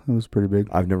 Yeah, it was pretty big.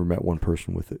 I've never met one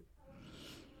person with it.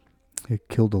 It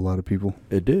killed a lot of people.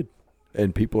 It did.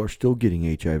 And people are still getting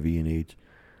HIV and AIDS.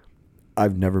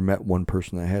 I've never met one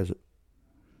person that has it.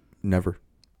 Never.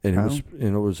 And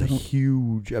it was a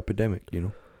huge epidemic, you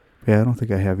know. Yeah, I don't think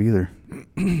I have either.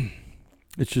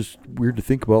 It's just weird to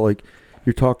think about. Like,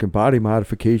 you're talking body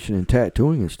modification and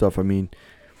tattooing and stuff. I mean,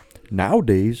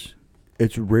 nowadays,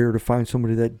 it's rare to find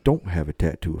somebody that don't have a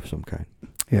tattoo of some kind.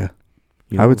 Yeah.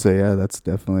 You know? I would say, yeah, that's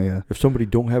definitely. If somebody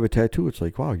don't have a tattoo, it's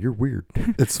like, wow, you're weird.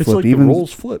 It's like even, the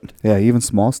roles flipped. Yeah, even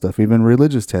small stuff, even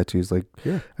religious tattoos. Like,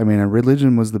 yeah. I mean,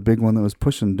 religion was the big one that was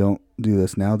pushing, don't do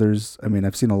this. Now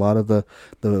I've seen a lot of the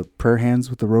prayer hands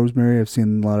with the rosemary. I've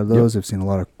seen a lot of those. Yep. I've seen a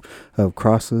lot of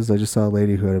crosses. I just saw a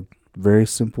lady who had a very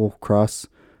simple cross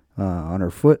on her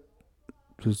foot.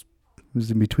 It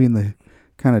was in between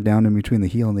kind of down in between the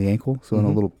heel and the ankle. So in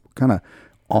a little kind of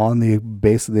on the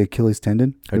base of the Achilles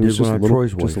tendon. I did one on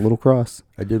Troy's wife. Just a little cross.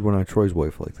 I did one on Troy's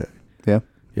wife like that. Yeah.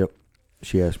 Yep.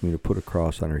 She asked me to put a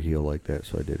cross on her heel like that,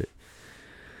 so I did it.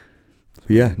 But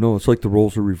yeah, no, it's like the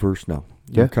roles are reversed now.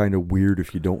 You're kind of weird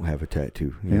if you don't have a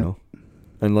tattoo, you know?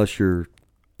 Unless you're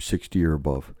 60 or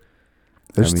above.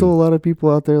 There's still a lot of people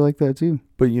out there like that too.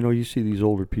 But, you know, you see these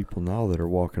older people now that are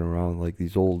walking around like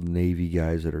these old Navy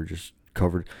guys that are just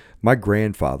covered. My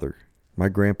grandfather, my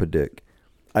Grandpa Dick,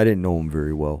 I didn't know him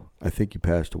very well. I think he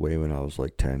passed away when I was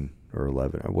like 10 or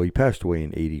 11. Well, he passed away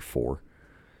in 84.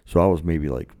 So I was maybe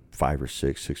like 5 or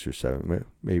 6 or 7.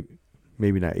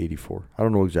 Maybe not 84. I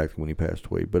don't know exactly when he passed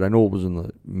away, but I know it was in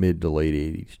the mid to late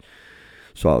 80s.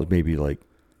 So I was maybe like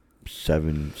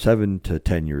 7 to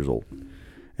 10 years old.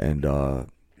 And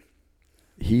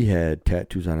he had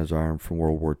tattoos on his arm from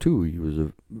World War II. He was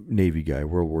a Navy guy,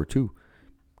 World War II.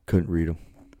 Couldn't read them.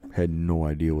 Had no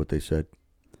idea what they said.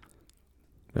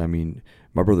 I mean,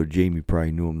 my brother Jamie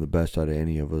probably knew him the best out of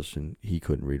any of us, and he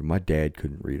couldn't read them. My dad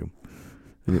couldn't read them.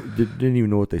 Didn't even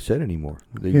know what they said anymore.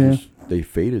 They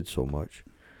faded so much.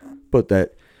 But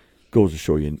that goes to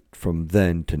show you, from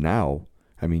then to now,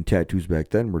 I mean, tattoos back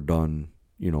then were done,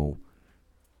 the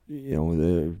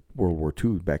World War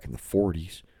II back in the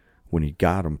 40s when he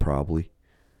got them probably.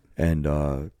 And,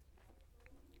 well,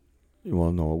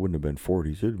 no, it wouldn't have been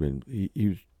 40s. It would have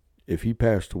been, if he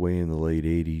passed away in the late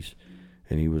 80s,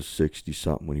 and he was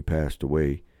 60-something when he passed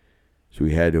away. So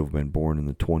he had to have been born in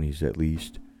the 20s at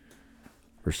least,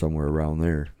 or somewhere around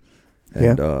there.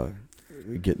 And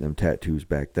getting them tattoos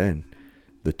back then,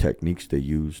 the techniques they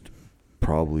used,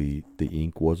 probably the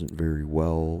ink wasn't very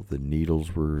well, the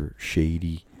needles were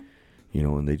shady,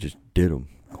 and they just did them.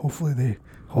 Hopefully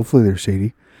they're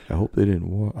shady. I hope they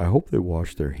didn't. I hope they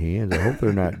washed their hands. I hope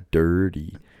they're not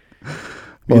dirty.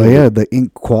 Well, the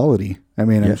ink quality. I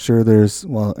mean, I'm sure there's.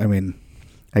 Well, I mean,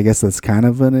 I guess that's kind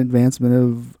of an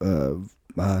advancement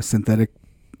of synthetic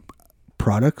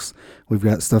products. We've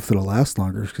got stuff that'll last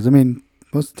longer. Because, I mean,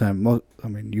 most of the time,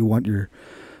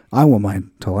 I want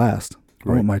mine to last.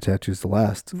 Right. I want my tattoos to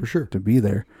last. For sure. To be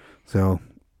there. So.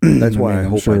 That's why I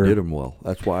hope I did them well.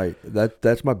 That's why,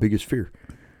 that's my biggest fear,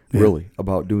 really,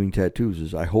 about doing tattoos,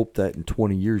 is I hope that in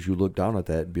 20 years you look down at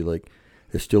that and be like,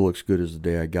 it still looks good as the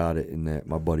day I got it, and that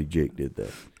my buddy Jake did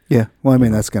that. Yeah. Well, I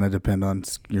mean, that's going to depend on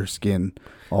your skin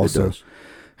also. It does.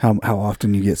 How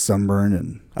often you get sunburn.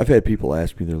 And I've had people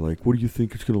ask me, they're like, what do you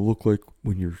think it's going to look like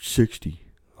when you're 60?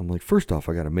 I'm like, first off,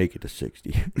 I got to make it to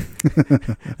 60.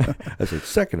 I said,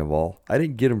 second of all, I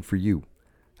didn't get them for you.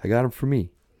 I got them for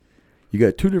me. You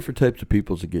got two different types of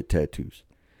people that get tattoos.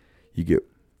 You get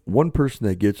one person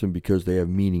that gets them because they have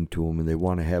meaning to them and they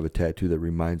want to have a tattoo that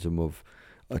reminds them of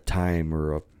a time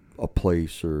or a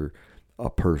place or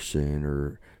a person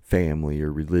or family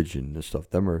or religion and stuff.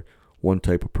 Them are one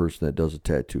type of person that does a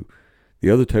tattoo.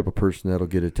 The other type of person that'll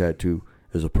get a tattoo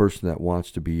is a person that wants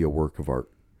to be a work of art.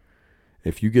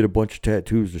 If you get a bunch of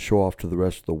tattoos to show off to the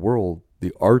rest of the world,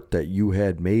 the art that you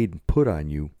had made and put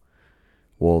on you,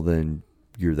 well, then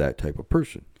you're that type of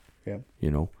person. Yeah.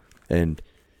 You know? And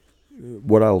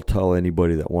what I'll tell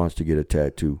anybody that wants to get a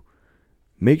tattoo,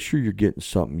 make sure you're getting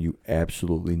something you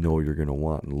absolutely know you're going to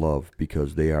want and love,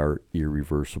 because they are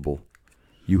irreversible.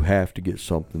 You have to get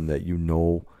something that you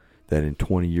know that in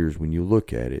 20 years when you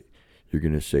look at it, you're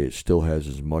going to say it still has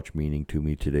as much meaning to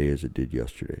me today as it did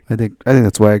yesterday. I think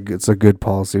that's why it's a good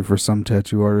policy for some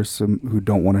tattoo artists who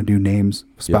don't want to do names,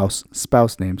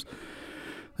 spouse names.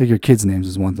 Like your kids' names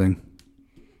is one thing.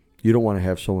 You don't want to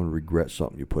have someone regret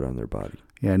something you put on their body.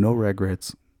 Yeah, no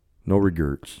regrets. No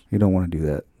regrets. You don't want to do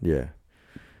that. Yeah.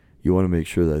 You want to make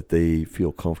sure that they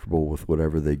feel comfortable with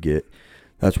whatever they get.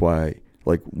 That's why,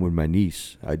 like, when my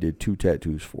niece, I did 2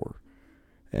 tattoos for her.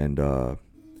 And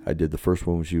I did the first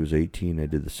one when she was 18. I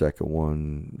did the second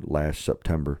one last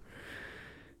September.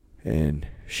 And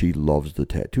she loves the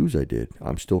tattoos I did.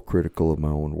 I'm still critical of my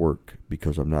own work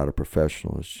because I'm not a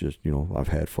professional. It's just, I've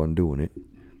had fun doing it.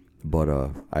 But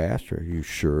I asked her, are you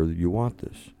sure that you want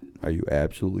this? Are you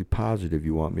absolutely positive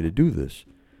you want me to do this?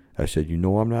 I said,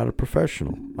 I'm not a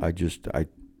professional. I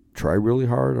try really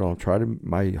hard, and I'll try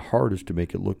my hardest to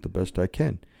make it look the best I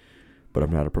can. But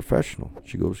I'm not a professional.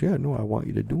 She goes, yeah, no, I want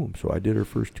you to do them. So I did her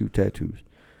first 2 tattoos.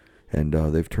 And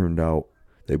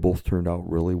they both turned out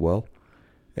really well.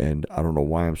 And I don't know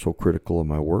why I'm so critical of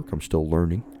my work. I'm still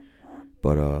learning.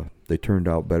 But they turned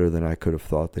out better than I could have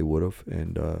thought they would have.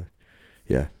 And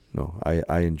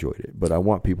I enjoyed it. But I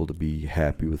want people to be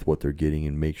happy with what they're getting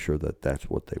and make sure that that's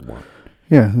what they want.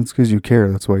 Yeah, that's because you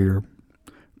care. That's why you're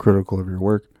critical of your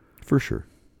work. For sure.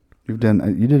 You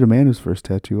did Amanda's first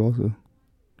tattoo also.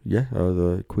 Yeah,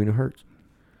 the Queen of Hearts.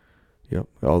 Yep.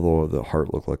 Although the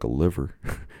heart looked like a liver.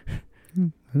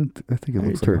 I think it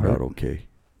looks turned out okay.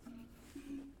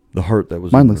 The heart that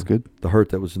was mine looks good. The heart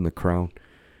that was in the crown.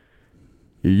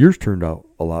 Yours turned out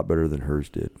a lot better than hers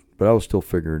did, but I was still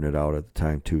figuring it out at the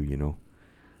time too,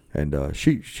 And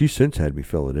she since had me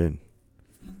fill it in.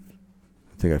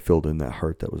 I think I filled in that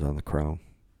heart that was on the crown.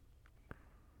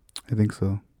 I think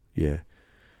so. Yeah.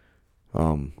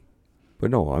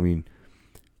 But no, I mean.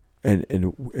 And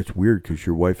it's weird because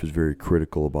your wife is very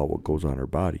critical about what goes on her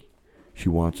body. She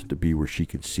wants it to be where she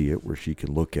can see it, where she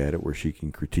can look at it, where she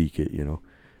can critique it,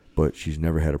 But she's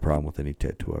never had a problem with any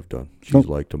tattoo I've done. She's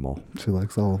liked them all. She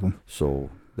likes all of them.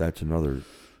 So that's another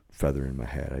feather in my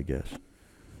hat, I guess.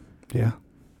 Yeah.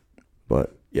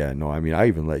 But, yeah, no, I mean, I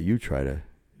even let you try to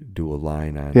do a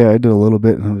line on. Yeah, I did a little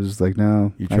bit, and I was just like,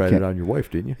 no. You tried it on your wife,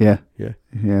 didn't you? Yeah. Yeah.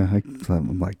 Yeah.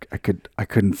 I'm like, I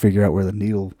couldn't figure out where the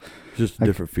needle. It's just a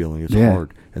different feeling. It's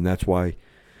hard. And that's why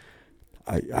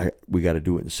we got to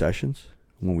do it in sessions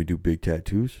when we do big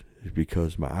tattoos, is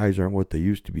because my eyes aren't what they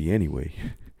used to be anyway.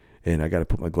 And I got to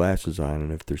put my glasses on,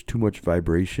 and if there's too much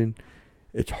vibration,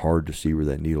 it's hard to see where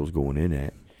that needle's going in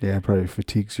at. Yeah, it probably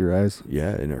fatigues your eyes. Yeah,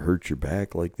 and it hurts your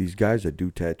back. Like these guys that do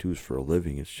tattoos for a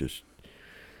living, it's just,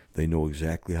 they know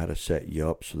exactly how to set you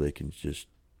up so they can just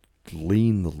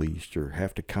lean the least or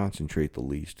have to concentrate the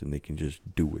least, and they can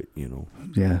just do it,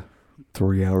 Yeah,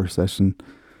 3-hour session.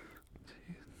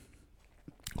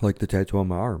 Like the tattoo on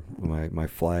my arm, my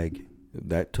flag,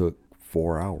 that took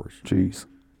 4 hours. Jeez.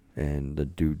 And the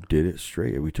dude did it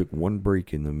straight. We took one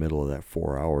break in the middle of that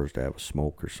 4 hours to have a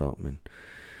smoke or something. And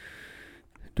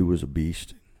dude was a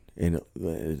beast. And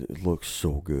it looks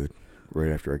so good. Right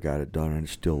after I got it done, and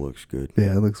it still looks good.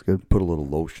 Yeah, it looks good. Put a little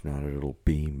lotion on it, it'll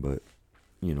beam. But,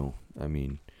 I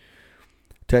mean,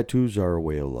 tattoos are a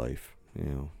way of life.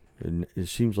 And it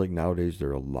seems like nowadays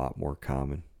they're a lot more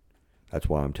common. That's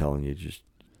why I'm telling you, just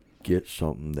get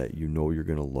something that you're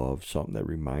going to love, something that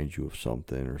reminds you of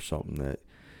something, or something that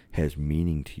has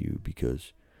meaning to you,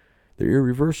 because they're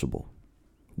irreversible.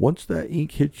 Once that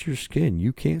ink hits your skin,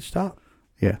 you can't stop.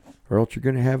 Yeah. Or else you're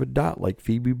going to have a dot like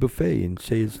Phoebe Buffay and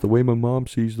say it's the way my mom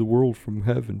sees the world from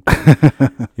heaven.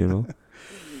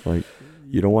 Like,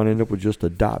 you don't want to end up with just a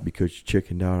dot because you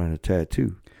chickened out on a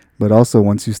tattoo. But also,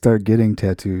 once you start getting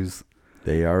tattoos,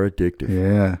 they are addictive.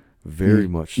 Yeah. Very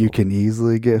much so. You can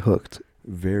easily get hooked.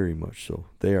 Very much so.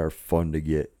 They are fun to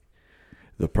get.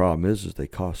 The problem is they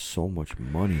cost so much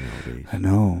money nowadays. I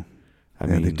know. I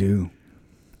mean, they do.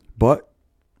 But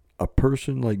a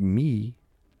person like me,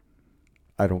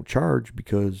 I don't charge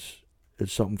because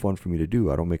it's something fun for me to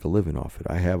do. I don't make a living off it.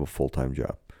 I have a full-time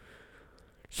job.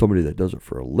 Somebody that does it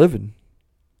for a living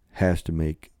has to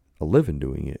make a living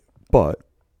doing it, but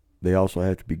they also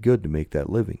have to be good to make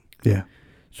that living. Yeah.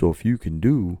 So if you can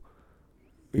do,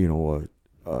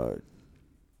 a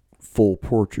full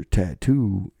portrait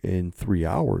tattoo in 3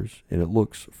 hours and it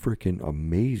looks freaking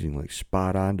amazing, like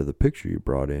spot on to the picture you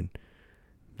brought in,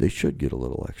 they should get a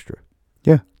little extra.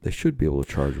 Yeah. They should be able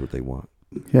to charge what they want.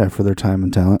 Yeah, for their time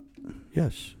and talent.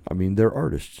 Yes. I mean, they're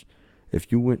artists.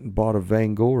 If you went and bought a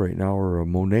Van Gogh right now or a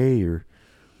Monet, you're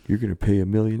going to pay $1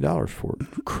 million for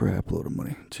it. Crap load of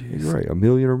money. Jeez. You're right, $1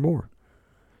 million or more.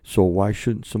 So why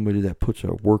shouldn't somebody that puts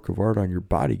a work of art on your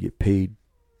body get paid,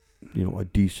 a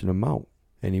decent amount?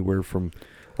 Anywhere from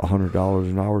 $100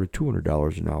 an hour to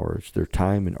 $200 an hour. It's their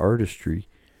time and artistry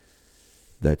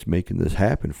that's making this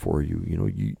happen for you.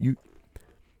 You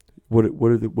what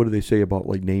do they say about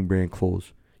like name brand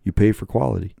clothes? You pay for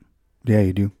quality. Yeah,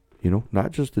 you do.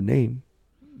 Not just the name.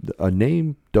 A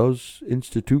name does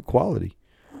institute quality.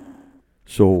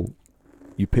 So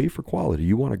you pay for quality.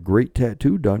 You want a great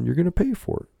tattoo done, you're going to pay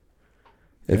for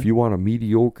it. If you want a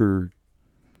mediocre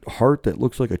heart that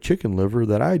looks like a chicken liver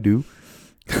that I do,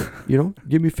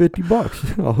 give me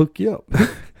 $50. I'll hook you up.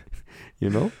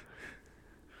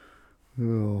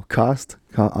 Oh, cost.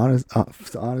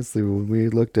 Honestly, when we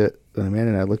looked at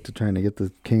Amanda and I looked at trying to get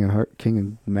the king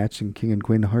and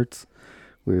queen of hearts,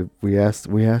 we asked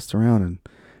around and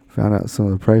found out some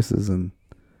of the prices, and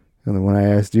then when I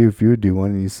asked you if you would do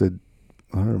one, and you said,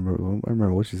 I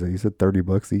remember what you said. You said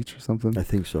 $30 each or something. I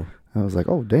think so. I was like,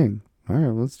 oh dang! All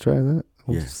right, let's try that.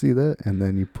 We'll see that, and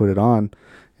then you put it on,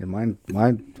 and mine.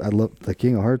 I love the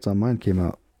King of Hearts on mine came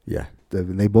out. Yeah,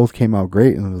 they both came out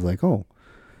great, and I was like, oh,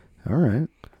 all right.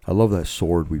 I love that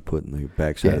sword we put in the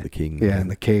backside of the king. Yeah, and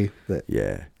the K. That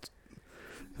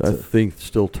thing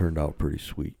still turned out pretty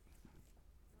sweet.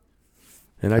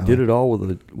 And I did it all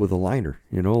with a liner.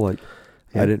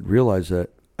 I didn't realize that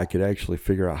I could actually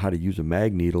figure out how to use a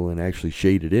mag needle and actually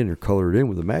shade it in or color it in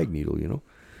with a mag needle.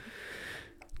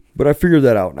 But I figured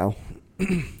that out now.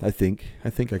 I think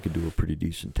I could do a pretty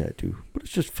decent tattoo, but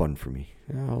it's just fun for me.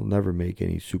 I'll never make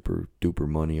any super duper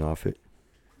money off it.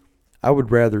 I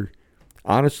would rather,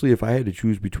 honestly, if I had to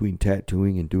choose between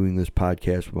tattooing and doing this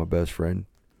podcast with my best friend,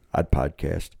 I'd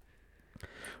podcast.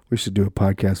 We should do a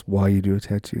podcast while you do a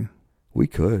tattoo. We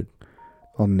could.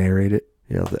 I'll narrate it.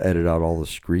 Yeah, to edit out all the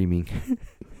screaming.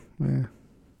 Yeah,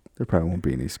 there probably won't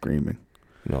be any screaming.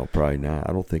 No, probably not.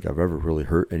 I don't think I've ever really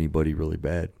hurt anybody really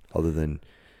bad, other than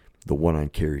the one on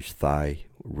Carrie's thigh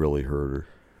really hurt her.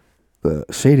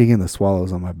 The shading in the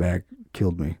swallows on my back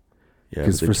killed me. Yeah,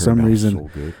 because for some reason, so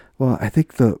good. Well, I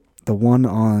think the one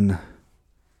on,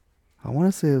 I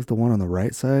want to say it was the one on the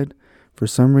right side. For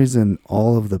some reason,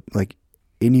 all of the, like,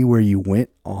 anywhere you went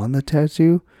on the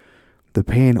tattoo, the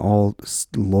pain all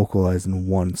localized in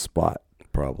one spot.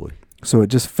 Probably. So it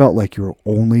just felt like you were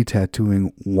only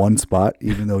tattooing one spot,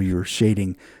 even though you were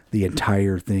shading the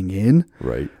entire thing in.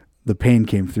 Right. The pain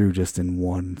came through just in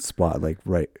one spot, like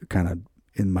right, kind of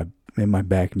in my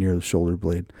back near the shoulder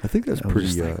blade. I think that's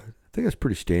pretty. I think that's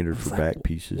pretty standard for back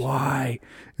pieces. Why?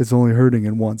 It's only hurting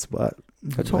in one spot.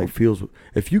 That's how it feels.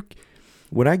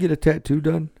 When I get a tattoo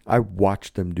done, I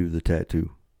watch them do the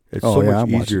tattoo. It's so much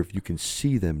easier if you can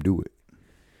see them do it.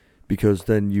 Because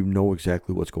then you know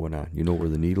exactly what's going on. You know where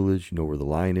the needle is. You know where the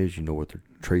line is. You know what they're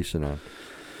tracing on.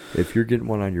 If you're getting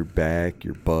one on your back,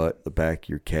 your butt, the back of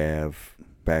your calf,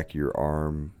 back of your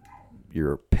arm,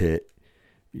 your pit,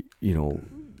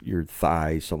 your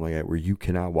thigh, something like that, where you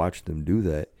cannot watch them do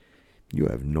that, you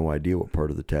have no idea what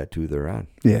part of the tattoo they're on.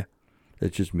 Yeah.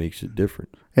 It just makes it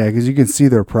different. Yeah, because you can see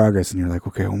their progress, and you're like,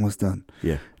 okay, almost done.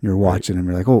 Yeah. And you're watching them.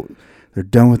 You're like, oh, they're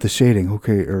done with the shading.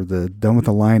 Okay, or done with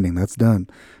the lining. That's done.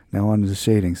 Now on to the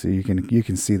shading, so you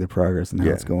can see the progress and how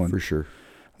it's going. For sure.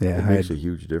 Yeah, it makes a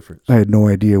huge difference. I had no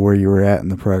idea where you were at in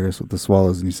the progress with the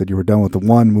swallows, and you said you were done with the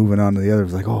one, moving on to the other. I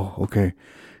was like, oh, okay.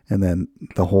 And then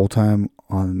the whole time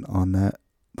on that,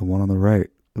 the one on the right,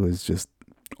 it was just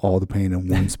all the pain in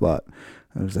one spot.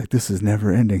 I was like, this is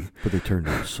never ending. But they turned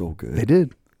out so good. They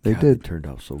did. They did. They turned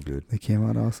out so good. They came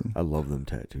out awesome. I love them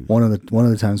tattoos. One of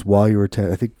the times while you were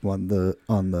I think on the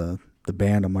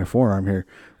band on my forearm here,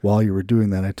 while you were doing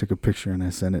that, I took a picture and I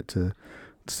sent it to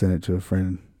a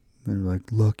friend. They were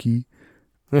like, lucky.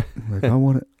 Like, I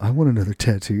want another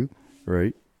tattoo.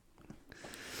 Right.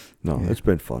 No, it's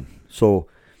been fun. So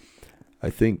I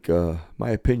think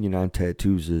my opinion on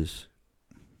tattoos is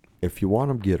if you want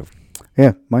them, get them.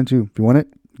 Yeah, mine too. If you want it,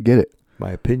 get it.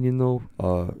 My opinion, though,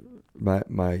 to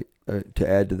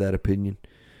add to that opinion,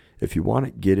 if you want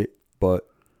it, get it. But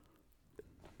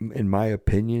in my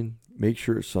opinion, make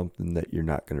sure it's something that you're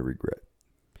not going to regret.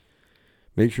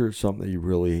 Make sure it's something that you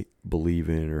really believe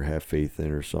in or have faith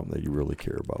in or something that you really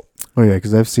care about. Oh, yeah,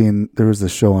 because I've seen, there was a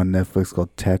show on Netflix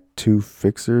called Tattoo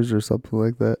Fixers or something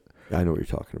like that. I know what you're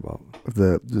talking about.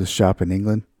 The shop in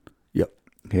England. Yep.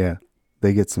 Yeah.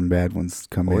 They get some bad ones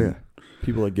come in. Oh, yeah.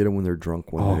 People that get them when they're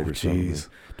drunk one night or something.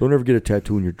 Don't ever get a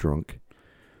tattoo when you're drunk.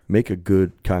 Make a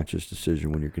good, conscious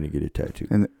decision when you're going to get a tattoo.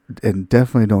 And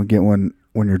definitely don't get one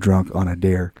when you're drunk on a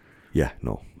dare. Yeah,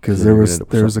 no. Because there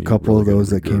was a couple of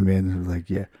those that came in and were like,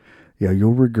 yeah,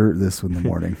 you'll regret this in the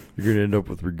morning. You're going to end up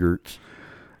with regrets.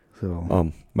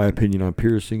 So, my opinion on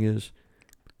piercing is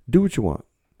do what you want.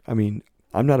 I mean,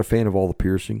 I'm not a fan of all the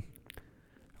piercing.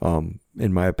 In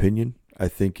my opinion, I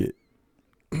think it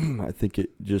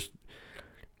just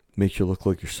makes you look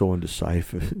like you're so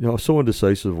indecisive. So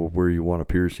indecisive of where you want a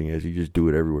piercing is. You just do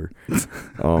it everywhere.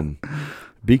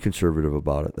 Be conservative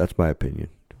about it. That's my opinion.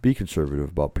 Be conservative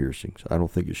about piercings. I don't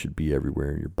think it should be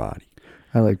everywhere in your body.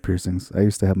 I like piercings. I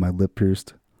used to have my lip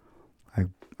pierced. I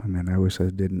wish I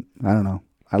didn't. I don't know.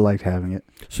 I liked having it.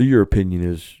 So your opinion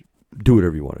is do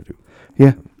whatever you want to do.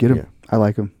 Yeah, get them. Yeah. I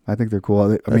like them. I think they're cool.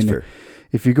 That's fair.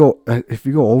 If you go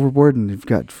overboard and you've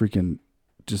got freaking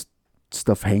just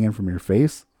stuff hanging from your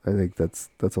face, I think that's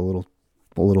a little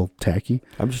tacky.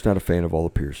 I'm just not a fan of all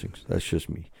the piercings. That's just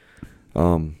me.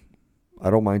 I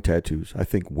don't mind tattoos. I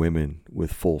think women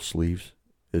with full sleeves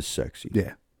is sexy.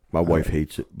 Yeah. My wife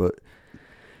hates it, but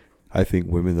I think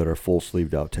women that are full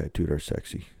sleeved out tattooed are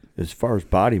sexy. As far as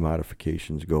body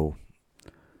modifications go,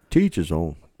 to each his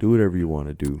own. Do whatever you want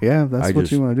to do. Yeah, that's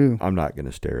what you want to do. I'm not going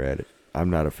to stare at it. I'm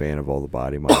not a fan of all the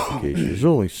body modifications. There's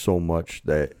only so much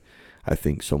that I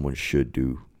think someone should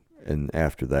do. And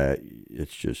after that,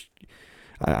 it's just,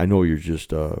 I know you're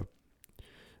just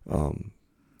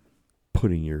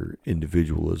putting your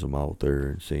individualism out there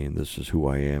and saying this is who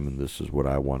I am and this is what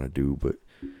I want to do. But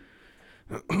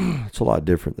it's a lot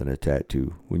different than a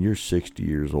tattoo. When you're 60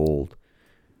 years old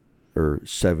or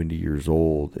 70 years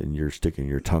old and you're sticking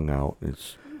your tongue out, and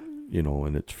it's,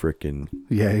 and it's freaking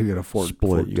you got a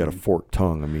split. You got a forked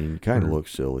tongue. I mean, it kind of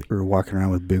looks silly. Or walking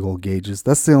around with big old gauges.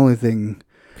 That's the only thing.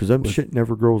 Because that shit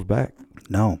never grows back.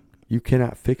 No. You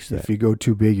cannot fix that. If you go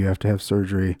too big, you have to have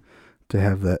surgery to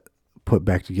have that put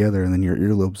back together, and then your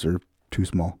earlobes are too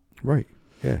small. Right.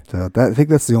 Yeah. So I think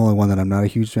that's the only one that I'm not a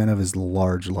huge fan of is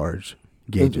large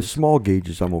gauges. The small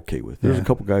gauges I'm okay with. There's a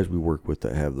couple guys we work with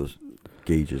that have those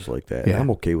gauges like that. Yeah.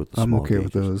 I'm okay with the small gauges. I'm okay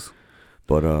with those.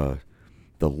 But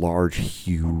the large,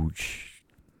 huge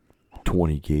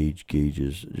 20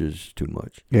 gauges is too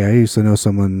much. Yeah, I used to know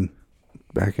someone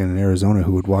back in Arizona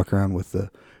who would walk around with the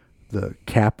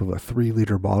cap of a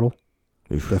 3-liter bottle.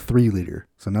 Oof. The 3-liter.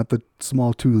 So not the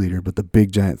small 2-liter, but the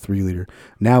big giant 3-liter.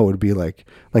 Now it would be like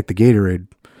the Gatorade.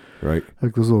 Right.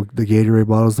 Like those the Gatorade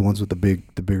bottles, the ones with the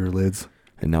bigger lids.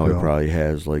 And now he probably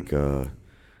has like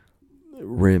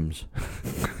rims.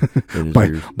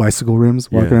 Bicycle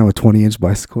rims? Walking around with 20-inch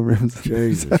bicycle rims.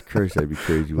 Jesus Christ, that'd be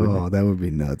crazy, wouldn't it? That would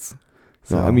be nuts.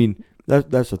 So, no, I mean,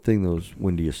 that's the thing, though, is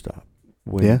when do you stop?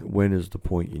 When is the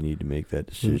point you need to make that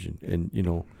decision? Mm-hmm.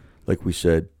 And, like we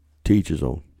said, to each his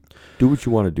own. Do what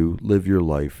you want to do. Live your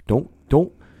life. Don't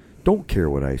care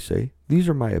what I say. These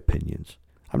are my opinions.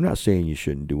 I'm not saying you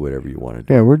shouldn't do whatever you want to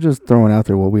do. Yeah, we're just throwing out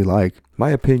there what we like. My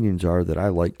opinions are that I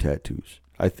like tattoos.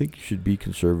 I think you should be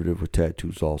conservative with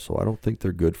tattoos also. I don't think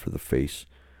they're good for the face.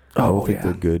 I don't think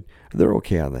they're good. They're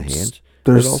okay on the hands.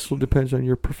 It also depends on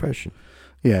your profession.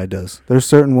 Yeah, it does. There's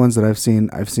certain ones that I've seen.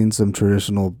 I've seen some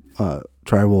traditional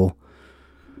tribal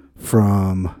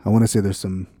from, I want to say there's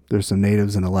some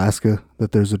natives in Alaska,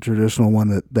 that there's a traditional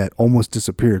one that almost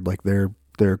disappeared. Like their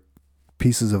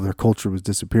pieces of their culture was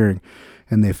disappearing,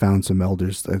 and they found some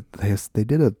elders. They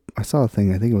did I saw a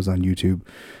thing, I think it was on YouTube,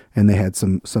 and they had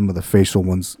some of the facial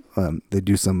ones. They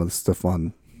do some of the stuff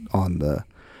on the,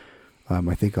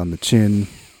 I think on the chin,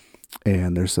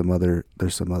 and there's some others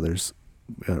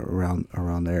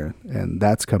around there, and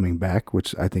that's coming back,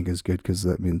 which I think is good because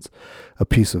that means a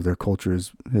piece of their culture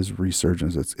is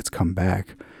resurgence. It's come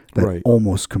back. That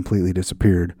almost completely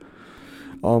disappeared.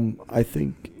 I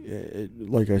think,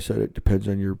 like I said, it depends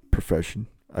on your profession.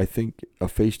 I think a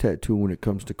face tattoo, when it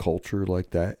comes to culture like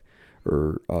that,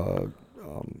 or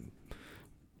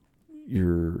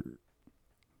your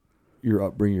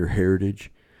upbringing, your heritage,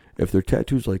 if they're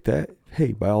tattoos like that,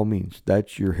 hey, by all means,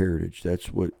 that's your heritage.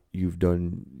 That's what you've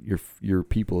done. Your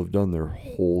people have done their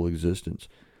whole existence.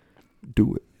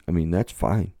 Do it. I mean, that's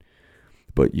fine.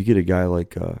 But you get a guy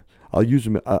like I'll use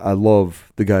him. I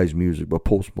love the guy's music, but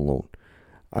Post Malone.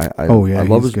 I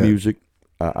love his music.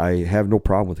 I have no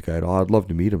problem with the guy at all. I'd love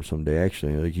to meet him someday.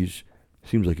 Actually, like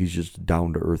seems like he's just a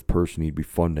down to earth person. He'd be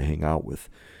fun to hang out with.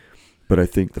 But I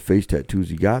think the face tattoos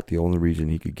he got, the only reason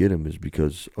he could get them is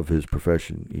because of his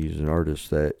profession. He's an artist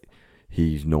that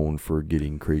he's known for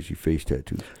getting crazy face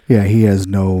tattoos. Yeah, he has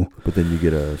no... But then you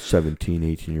get a 17,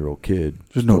 18-year-old kid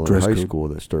There's no dress in high code. school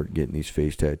that start getting these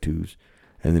face tattoos,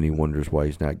 and then he wonders why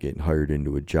he's not getting hired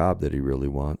into a job that he really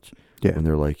wants. Yeah. And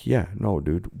they're like, yeah, no,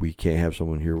 dude, we can't have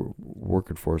someone here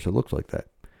working for us that looks like that.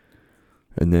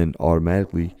 And then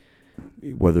automatically,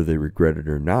 whether they regret it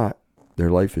or not, their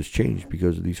life has changed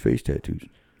because of these face tattoos.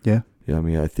 Yeah. Yeah, I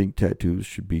mean, I think tattoos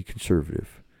should be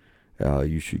conservative.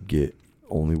 You should get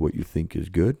only what you think is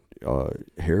good,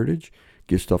 heritage.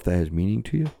 Get stuff that has meaning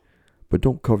to you, but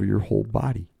don't cover your whole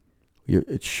body.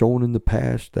 It's shown in the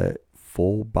past that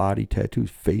full body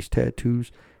tattoos, face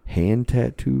tattoos, hand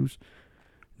tattoos,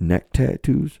 neck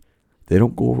tattoos, they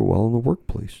don't go over well in the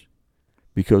workplace.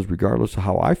 Because regardless of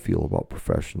how I feel about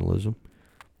professionalism,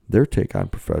 their take on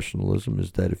professionalism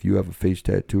is that if you have a face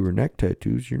tattoo or neck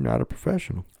tattoos, you're not a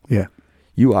professional. Yeah.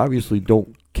 You obviously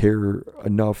don't care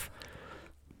enough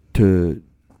to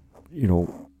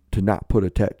not put a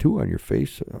tattoo on your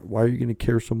face. Why are you going to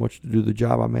care so much to do the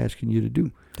job I'm asking you to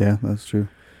do? Yeah, that's true.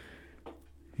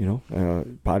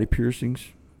 Body piercings,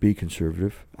 be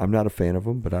conservative. I'm not a fan of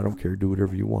them, but I don't care. Do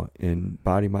whatever you want. And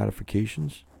body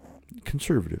modifications,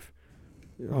 conservative.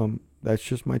 That's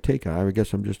just my take on it. I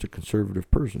guess I'm just a conservative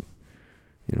person.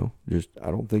 I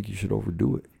don't think you should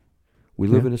overdo it. We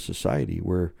live in a society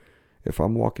where if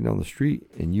I'm walking down the street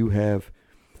and you have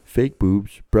fake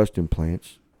boobs, breast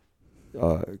implants,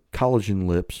 collagen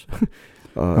lips,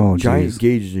 giant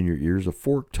gauges in your ears, a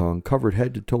forked tongue, covered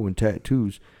head to toe in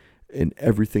tattoos, and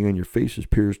everything on your face is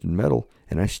pierced in metal,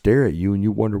 and I stare at you and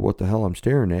you wonder what the hell I'm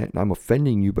staring at, and I'm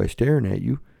offending you by staring at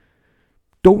you,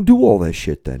 don't do all that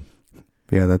shit then.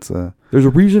 Yeah, there's a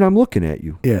reason I'm looking at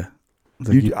you. Yeah.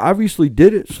 Like you obviously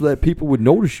did it so that people would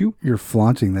notice you. You're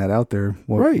flaunting that out there.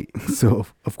 Right. So,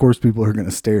 of course, people are going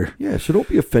to stare. Yeah, so don't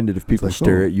be offended if people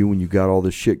stare at you when you got all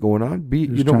this shit going on.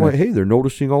 Hey, they're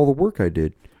noticing all the work I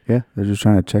did. Yeah, they're just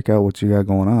trying to check out what you got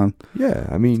going on. Yeah,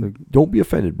 I mean, don't be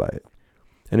offended by it.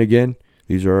 And again,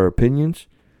 these are our opinions.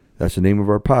 That's the name of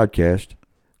our podcast,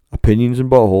 Opinions and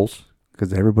Buttholes.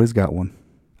 Because everybody's got one.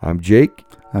 I'm Jake.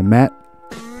 I'm Matt.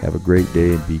 Have a great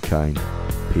day and be kind.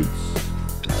 Peace.